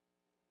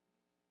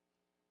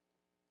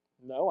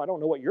 No, I don't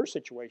know what your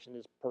situation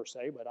is per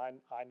se, but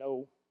I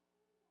know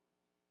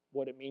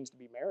what it means to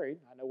be married.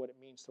 I know what it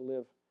means to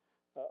live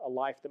a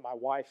life that my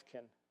wife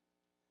can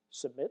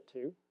submit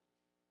to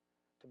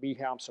be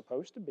how I'm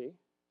supposed to be.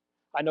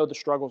 I know the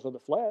struggles of the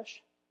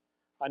flesh.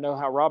 I know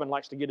how Robin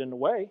likes to get in the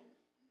way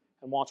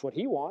and wants what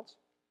he wants.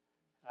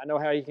 I know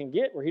how he can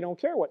get where he don't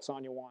care what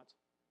Sonia wants.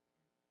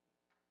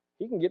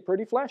 He can get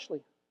pretty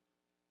fleshly.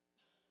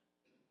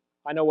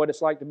 I know what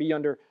it's like to be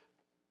under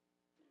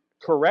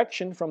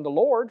correction from the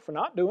Lord for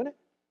not doing it.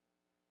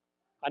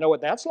 I know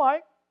what that's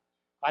like.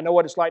 I know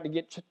what it's like to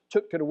get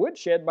took to the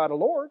woodshed by the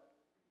Lord.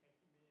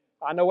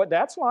 I know what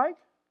that's like.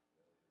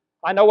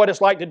 I know what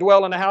it's like to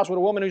dwell in a house with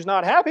a woman who's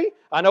not happy.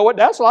 I know what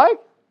that's like.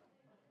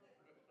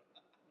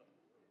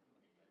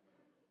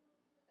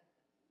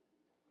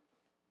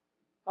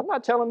 I'm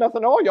not telling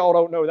nothing all y'all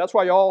don't know. That's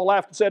why y'all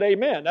laughed and said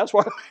amen. That's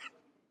why.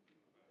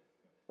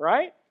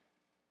 Right?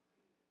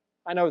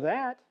 I know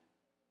that.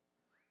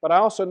 But I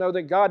also know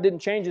that God didn't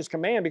change His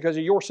command because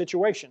of your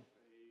situation.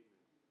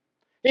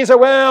 He said,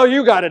 well,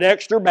 you got it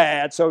extra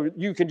bad, so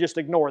you can just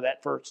ignore that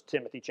 1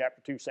 Timothy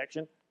chapter 2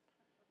 section.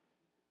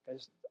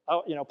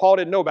 Paul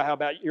didn't know about how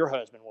bad your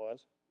husband was.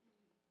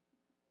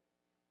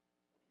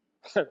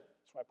 That's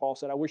why Paul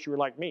said, I wish you were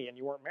like me and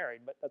you weren't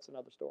married, but that's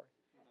another story.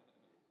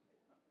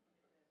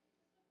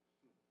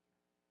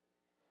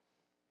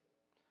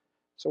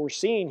 So we're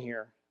seeing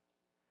here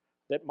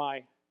that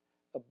my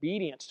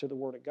obedience to the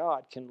Word of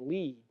God can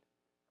lead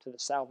to the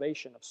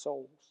salvation of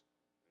souls.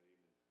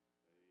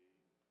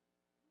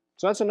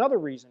 So that's another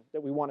reason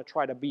that we want to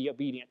try to be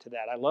obedient to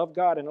that. I love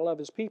God and I love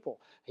His people.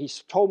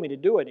 He's told me to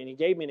do it, and He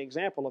gave me an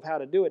example of how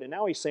to do it. And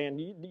now He's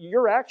saying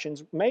your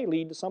actions may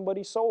lead to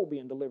somebody's soul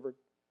being delivered.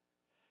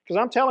 Because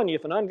I'm telling you,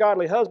 if an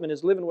ungodly husband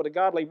is living with a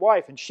godly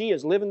wife and she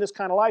is living this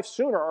kind of life,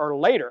 sooner or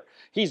later,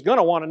 he's going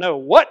to want to know,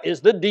 what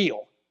is the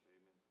deal?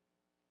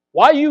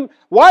 Why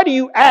do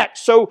you act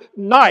so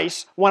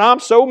nice when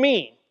I'm so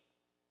mean?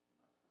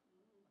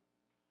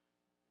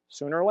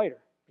 sooner or later.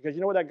 Because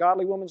you know what that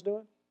godly woman's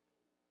doing?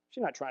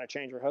 She's not trying to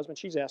change her husband.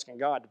 She's asking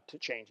God to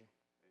change him.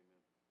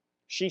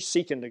 She's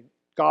seeking the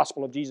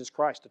gospel of Jesus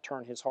Christ to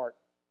turn his heart.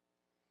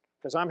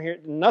 Because I'm here,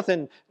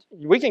 nothing,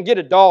 we can get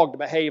a dog to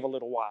behave a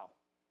little while.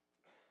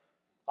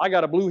 I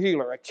got a blue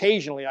heeler.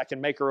 Occasionally I can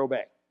make her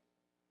obey.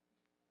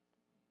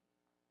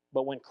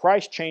 But when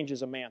Christ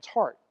changes a man's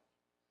heart,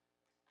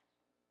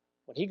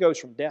 when he goes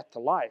from death to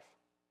life,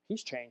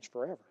 he's changed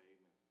forever.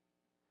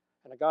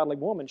 And a godly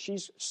woman,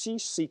 she's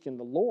seeking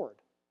the Lord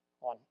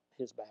on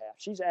his behalf.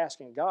 She's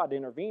asking God to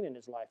intervene in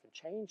his life and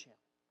change him.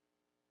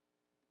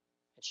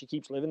 And she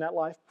keeps living that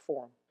life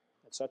before him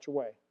in such a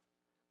way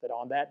that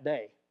on that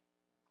day,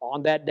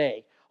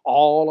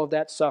 all of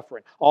that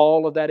suffering,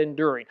 all of that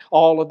enduring,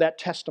 all of that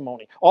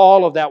testimony,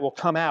 all of that will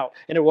come out,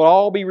 and it will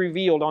all be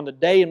revealed on the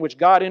day in which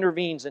God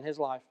intervenes in his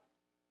life.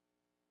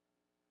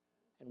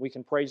 And we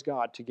can praise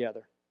God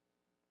together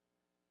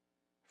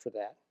for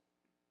that.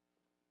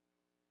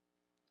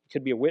 It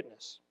could be a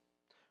witness.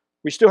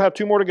 We still have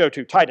two more to go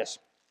to. Titus.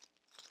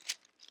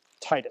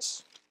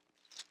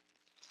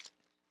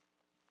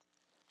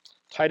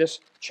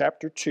 Titus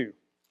chapter 2.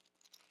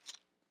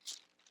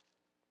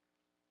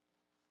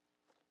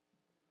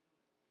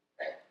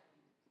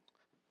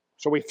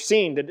 So we've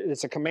seen that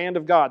it's a command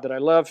of God, that I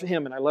love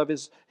him and I love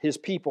his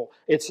people.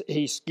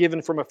 He's given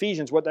from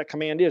Ephesians what that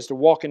command is, to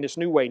walk in this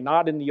new way,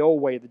 not in the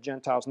old way of the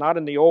Gentiles, not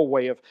in the old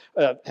way of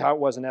how it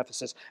was in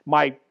Ephesus.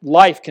 My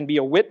life can be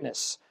a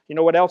witness. You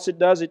know what else it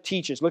does? It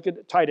teaches. Look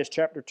at Titus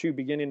chapter 2,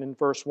 beginning in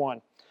verse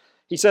 1.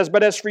 He says,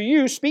 "But as for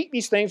you, speak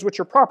these things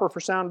which are proper for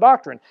sound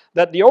doctrine,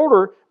 that the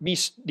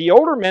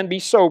older men be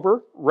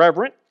sober,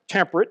 reverent,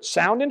 temperate,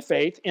 sound in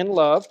faith, in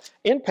love,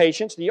 in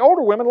patience. The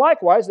older women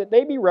likewise, that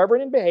they be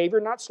reverent in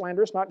behavior, not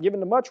slanderous, not given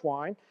to much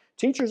wine,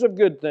 teachers of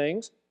good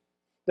things,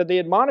 that they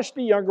admonish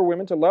the younger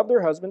women to love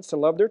their husbands, to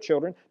love their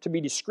children, to be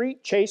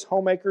discreet, chaste,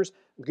 homemakers,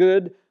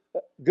 good,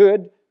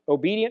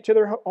 obedient to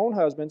their own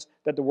husbands,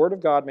 that the word of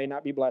God may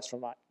not be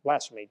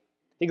blasphemed."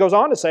 He goes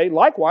on to say,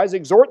 "Likewise,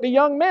 exhort the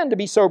young men to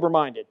be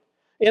sober-minded.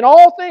 In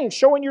all things,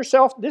 showing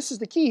yourself," this is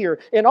the key here,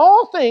 "in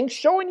all things,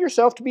 showing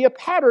yourself to be a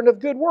pattern of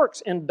good works.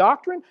 In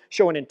doctrine,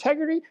 showing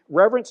integrity,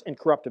 reverence,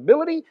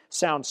 incorruptibility,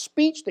 sound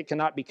speech that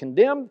cannot be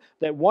condemned,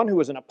 that one who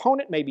is an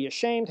opponent may be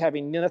ashamed,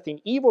 having nothing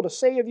evil to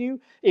say of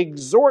you.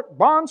 Exhort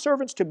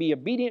bondservants to be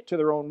obedient to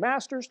their own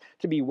masters,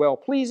 to be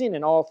well-pleasing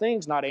in all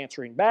things, not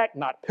answering back,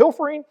 not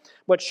pilfering,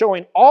 but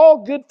showing all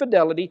good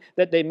fidelity,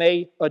 that they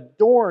may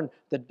adorn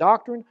the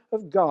doctrine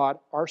of God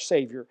our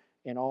Savior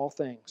in all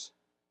things."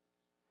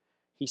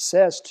 He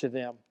says to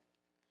them,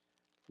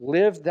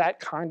 live that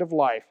kind of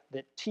life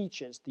that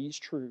teaches these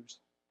truths.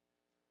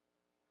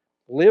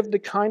 Live the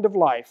kind of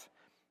life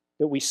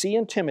that we see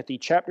in Timothy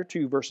chapter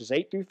 2, verses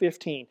 8 through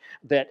 15,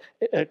 that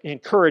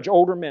encourage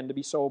older men to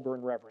be sober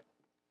and reverent,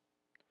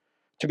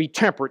 to be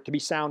temperate, to be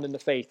sound in the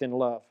faith and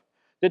love.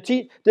 That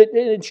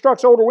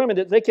instructs older women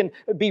that they can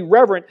be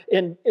reverent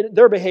in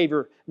their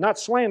behavior, not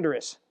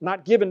slanderous,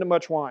 not given to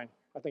much wine.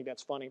 I think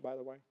that's funny, by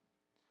the way.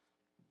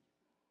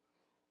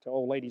 To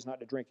old ladies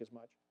not to drink as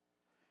much.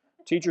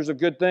 Teachers of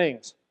good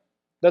things.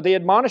 That they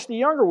admonish the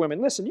younger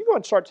women. Listen, you go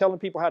and start telling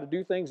people how to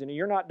do things and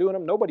you're not doing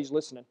them, nobody's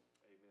listening.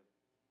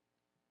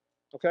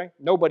 Okay?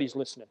 Nobody's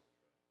listening.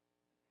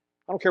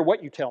 I don't care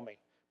what you tell me.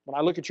 When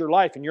I look at your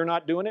life and you're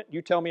not doing it,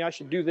 you tell me I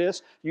should do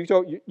this. You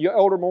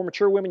older, more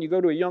mature women, you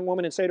go to a young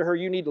woman and say to her,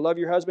 you need to love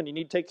your husband, you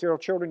need to take care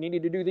of children, you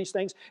need to do these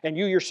things, and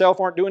you yourself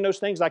aren't doing those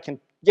things, I can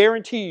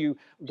guarantee you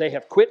they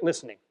have quit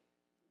listening.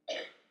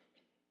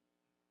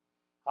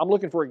 I'm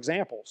looking for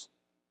examples.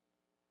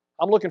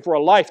 I'm looking for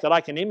a life that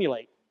I can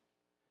emulate.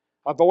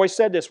 I've always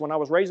said this when I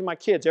was raising my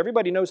kids.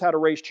 Everybody knows how to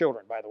raise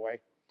children, by the way,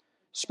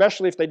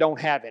 especially if they don't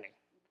have any.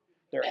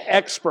 They're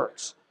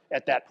experts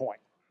at that point.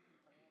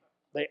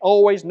 They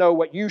always know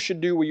what you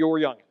should do with your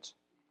youngins.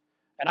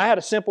 And I had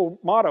a simple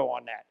motto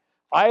on that.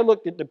 I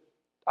looked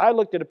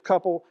at a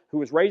couple who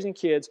was raising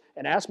kids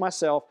and asked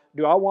myself,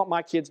 do I want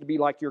my kids to be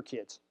like your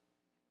kids?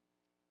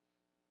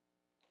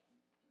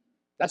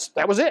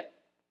 That was it.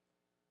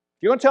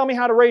 If you're going to tell me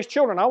how to raise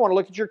children, I want to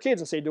look at your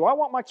kids and say, do I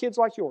want my kids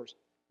like yours?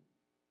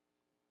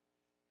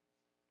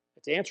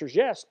 If the answer is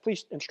yes,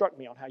 please instruct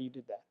me on how you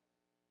did that.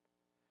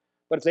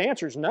 But if the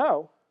answer is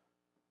no,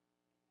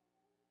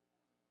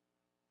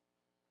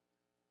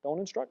 don't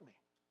instruct me.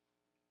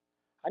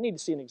 I need to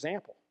see an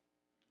example.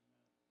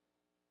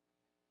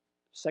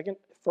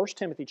 1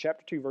 Timothy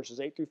chapter 2,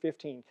 verses 8 through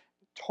 15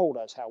 told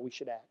us how we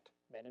should act,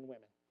 men and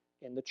women,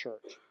 in the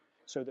church,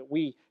 so that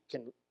we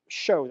can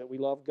show that we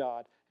love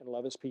God and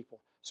love His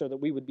people, so that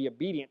we would be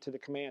obedient to the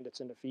command that's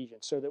in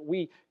Ephesians, so that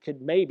we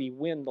could maybe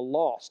win the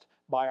lost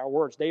by our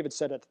words. David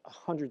said it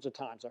hundreds of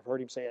times. I've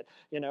heard him say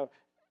it.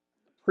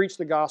 Preach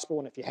the gospel,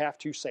 and if you have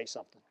to, say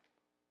something.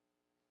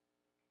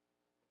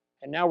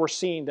 And now we're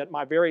seeing that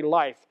my very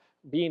life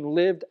being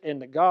lived in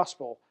the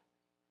gospel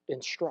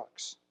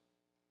instructs.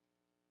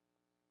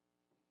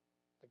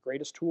 The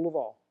greatest tool of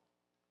all,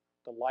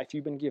 the life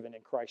you've been given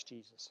in Christ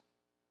Jesus.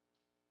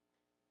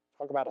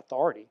 Talk about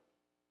authority.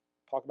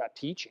 Talk about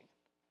teaching.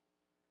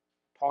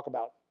 Talk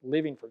about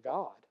living for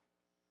God.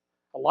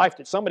 A life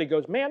that somebody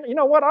goes, man, you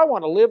know what? I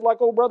want to live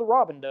like old Brother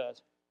Robin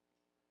does.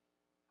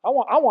 I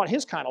want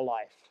his kind of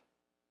life.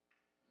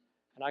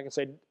 And I can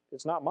say,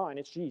 it's not mine,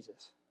 it's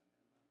Jesus.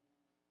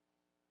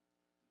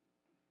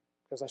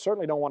 Because I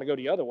certainly don't want to go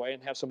the other way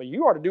and have somebody,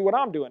 you ought to do what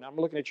I'm doing. I'm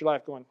looking at your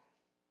life going,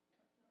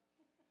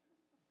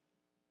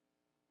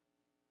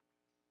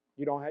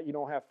 you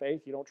don't have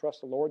faith, you don't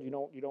trust the Lord, you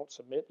don't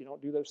submit, you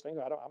don't do those things.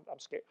 I'm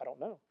scared. I don't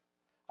know.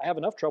 I have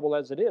enough trouble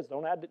as it is.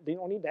 You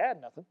don't need to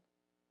add nothing.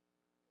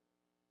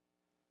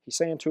 He's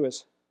saying to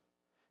us,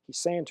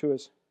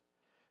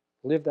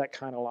 live that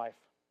kind of life.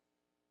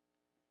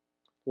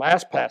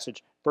 Last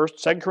passage,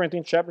 2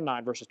 Corinthians chapter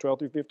 9, verses 12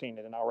 through 15,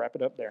 and then I'll wrap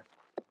it up there.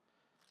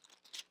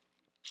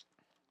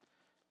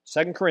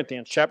 2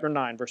 Corinthians chapter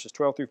 9, verses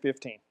 12 through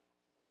 15.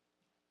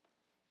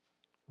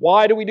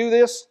 Why do we do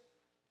this?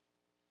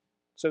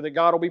 So that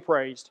God will be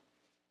praised.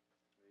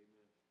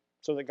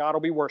 So that God will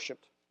be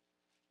worshipped.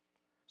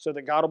 So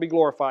that God will be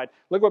glorified.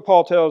 Look what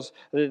Paul tells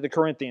the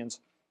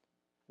Corinthians.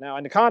 Now,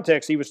 in the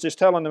context, he was just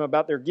telling them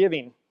about their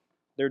giving,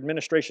 their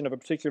administration of a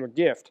particular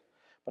gift.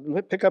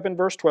 But pick up in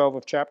verse 12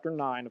 of chapter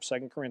 9 of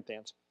 2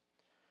 Corinthians.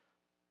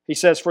 He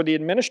says, for the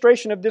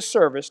administration of this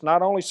service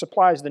not only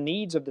supplies the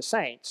needs of the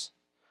saints,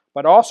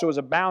 but also is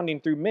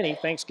abounding through many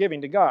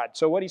thanksgiving to God.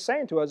 So what he's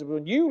saying to us is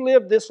when you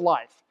live this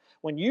life,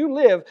 when you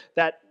live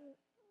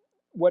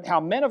how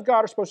men of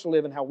God are supposed to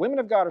live and how women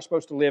of God are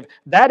supposed to live,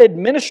 that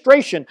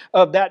administration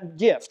of that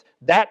gift,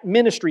 that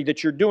ministry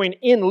that you're doing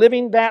in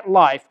living that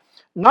life,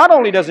 not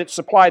only does it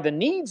supply the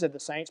needs of the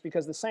saints,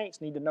 because the saints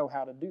need to know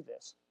how to do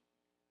this.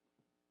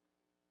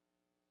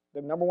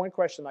 The number one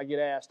question I get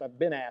asked, I've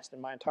been asked in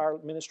my entire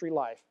ministry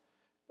life,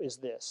 is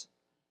this: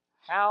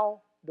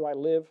 how do I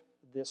live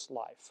this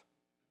life?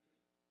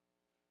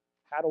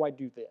 How do I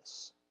do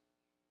this?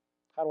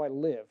 How do I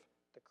live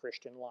the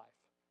Christian life?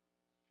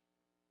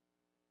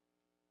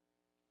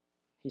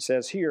 He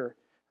says here,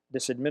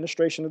 this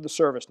administration of the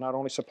service not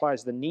only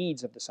supplies the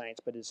needs of the saints,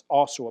 but is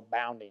also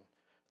abounding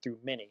through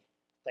many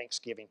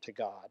thanksgiving to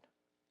God.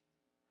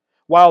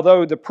 While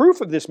though the proof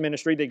of this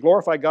ministry, they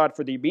glorify God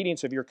for the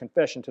obedience of your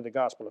confession to the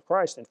gospel of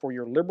Christ and for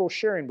your liberal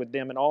sharing with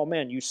them and all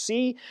men. You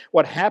see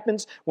what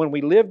happens when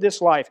we live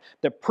this life.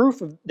 The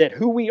proof that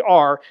who we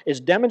are is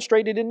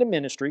demonstrated in the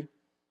ministry,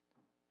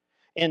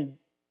 and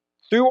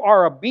through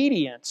our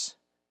obedience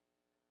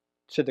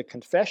to the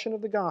confession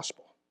of the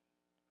gospel,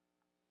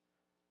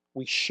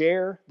 we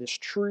share this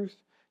truth,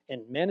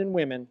 and men and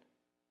women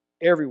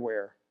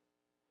everywhere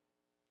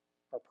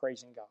are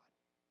praising God.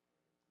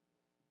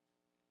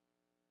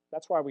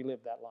 That's why we live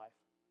that life.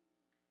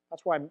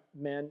 That's why,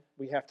 men,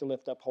 we have to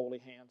lift up holy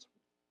hands.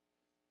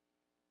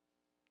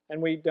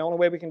 And the only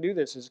way we can do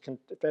this is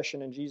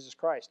confession in Jesus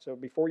Christ. So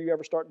before you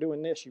ever start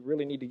doing this, you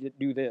really need to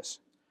do this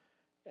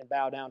and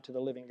bow down to the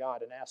living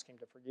God and ask Him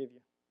to forgive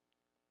you.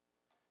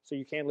 So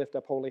you can lift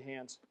up holy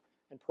hands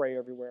and pray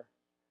everywhere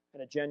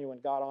in a genuine,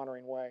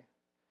 God-honoring way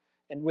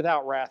and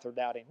without wrath or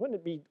doubting. Wouldn't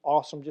it be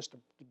awesome just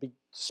to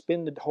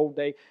spend the whole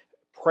day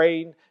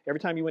praying? Every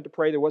time you went to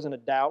pray, there wasn't a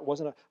doubt,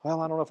 wasn't a,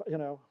 well, I don't know if,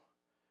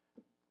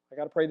 I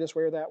got to pray this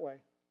way or that way.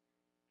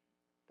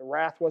 The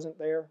wrath wasn't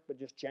there, but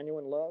just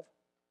genuine love.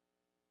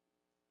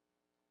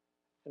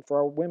 And for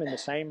our women, the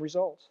same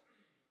results.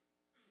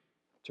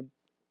 To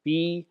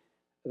be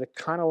the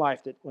kind of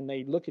life that when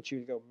they look at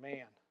you, they go,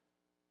 man.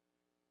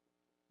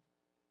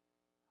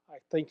 I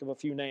think of a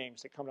few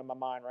names that come to my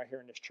mind right here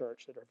in this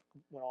church that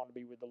went on to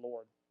be with the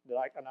Lord.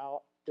 I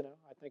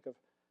think of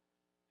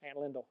Aunt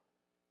Lyndall,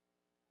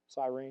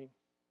 Cyrene,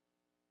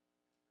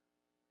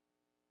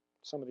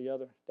 some of the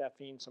other,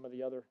 Daphne, some of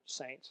the other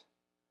saints,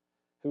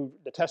 who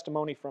the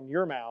testimony from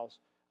your mouths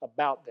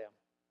about them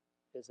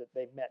is that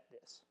they met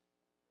this.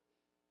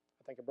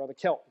 I think of Brother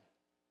Kelton.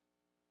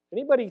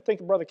 Anybody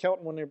think of Brother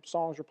Kelton when their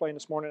songs were playing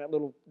this morning? That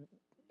little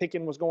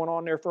picking was going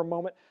on there for a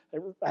moment.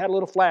 I had a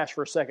little flash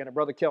for a second of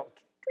Brother Kelton.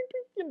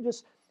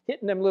 Just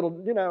hitting them little,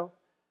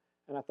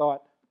 and I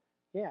thought,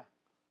 yeah,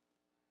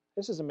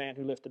 this is a man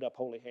who lifted up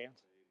holy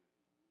hands.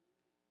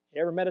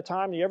 You ever met a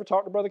time, you ever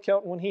talked to Brother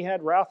Kelton when he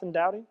had wrath and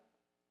doubting?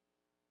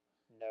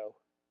 No.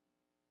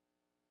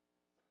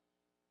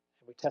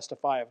 And we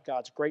testify of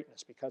God's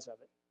greatness because of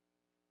it.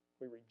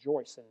 We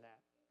rejoice in that.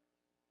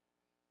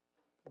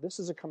 But this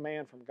is a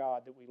command from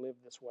God that we live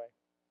this way.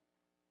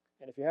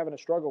 And if you're having a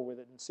struggle with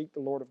it, then seek the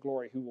Lord of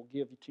glory, who will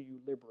give to you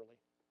liberally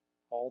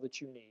all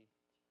that you need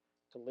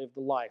to live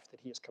the life that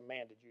He has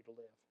commanded you to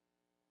live.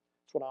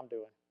 That's what I'm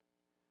doing,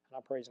 and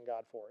I'm praising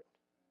God for it.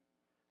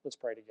 Let's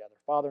pray together.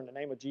 Father, in the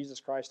name of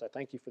Jesus Christ, I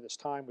thank You for this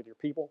time with Your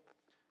people.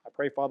 I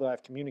pray, Father,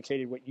 I've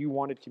communicated what You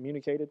wanted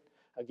communicated.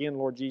 Again,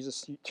 Lord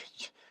Jesus,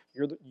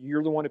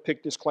 You're the one who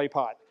picked this clay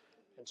pot.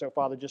 And so,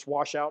 Father, just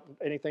wash out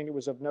anything that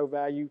was of no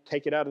value.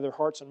 Take it out of their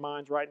hearts and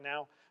minds right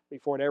now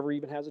before it ever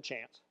even has a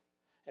chance.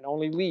 And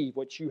only leave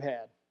what You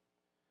had,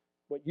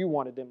 what You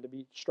wanted them to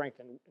be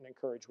strengthened and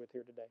encouraged with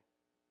here today.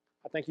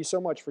 I thank You so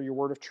much for Your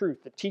word of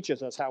truth that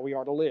teaches us how we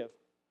are to live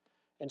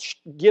and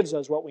gives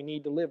us what we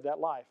need to live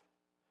that life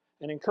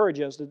and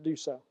encourages us to do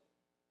so.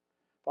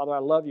 Father, I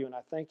love You and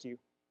I thank You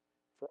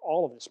for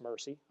all of this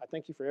mercy. I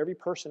thank you for every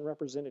person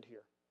represented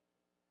here.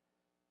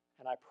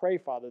 And I pray,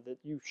 Father, that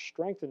you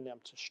strengthen them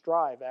to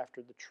strive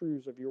after the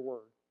truths of your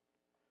word,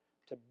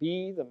 to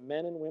be the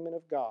men and women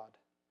of God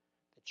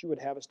that you would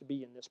have us to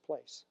be in this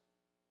place,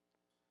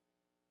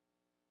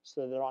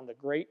 so that on the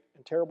great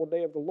and terrible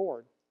day of the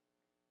Lord,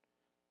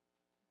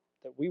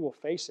 that we will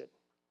face it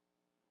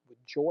with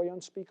joy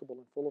unspeakable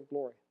and full of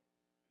glory,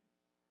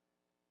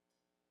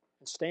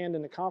 and stand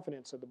in the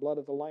confidence of the blood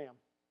of the Lamb,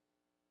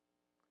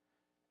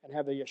 and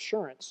have the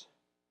assurance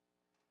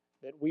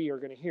that we are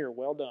going to hear,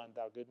 "Well done,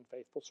 thou good and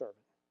faithful servant.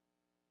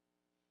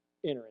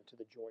 Enter into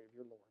the joy of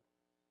your Lord."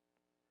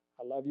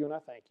 I love you and I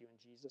thank you in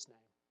Jesus' name.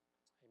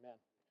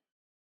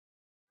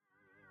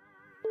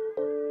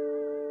 Amen.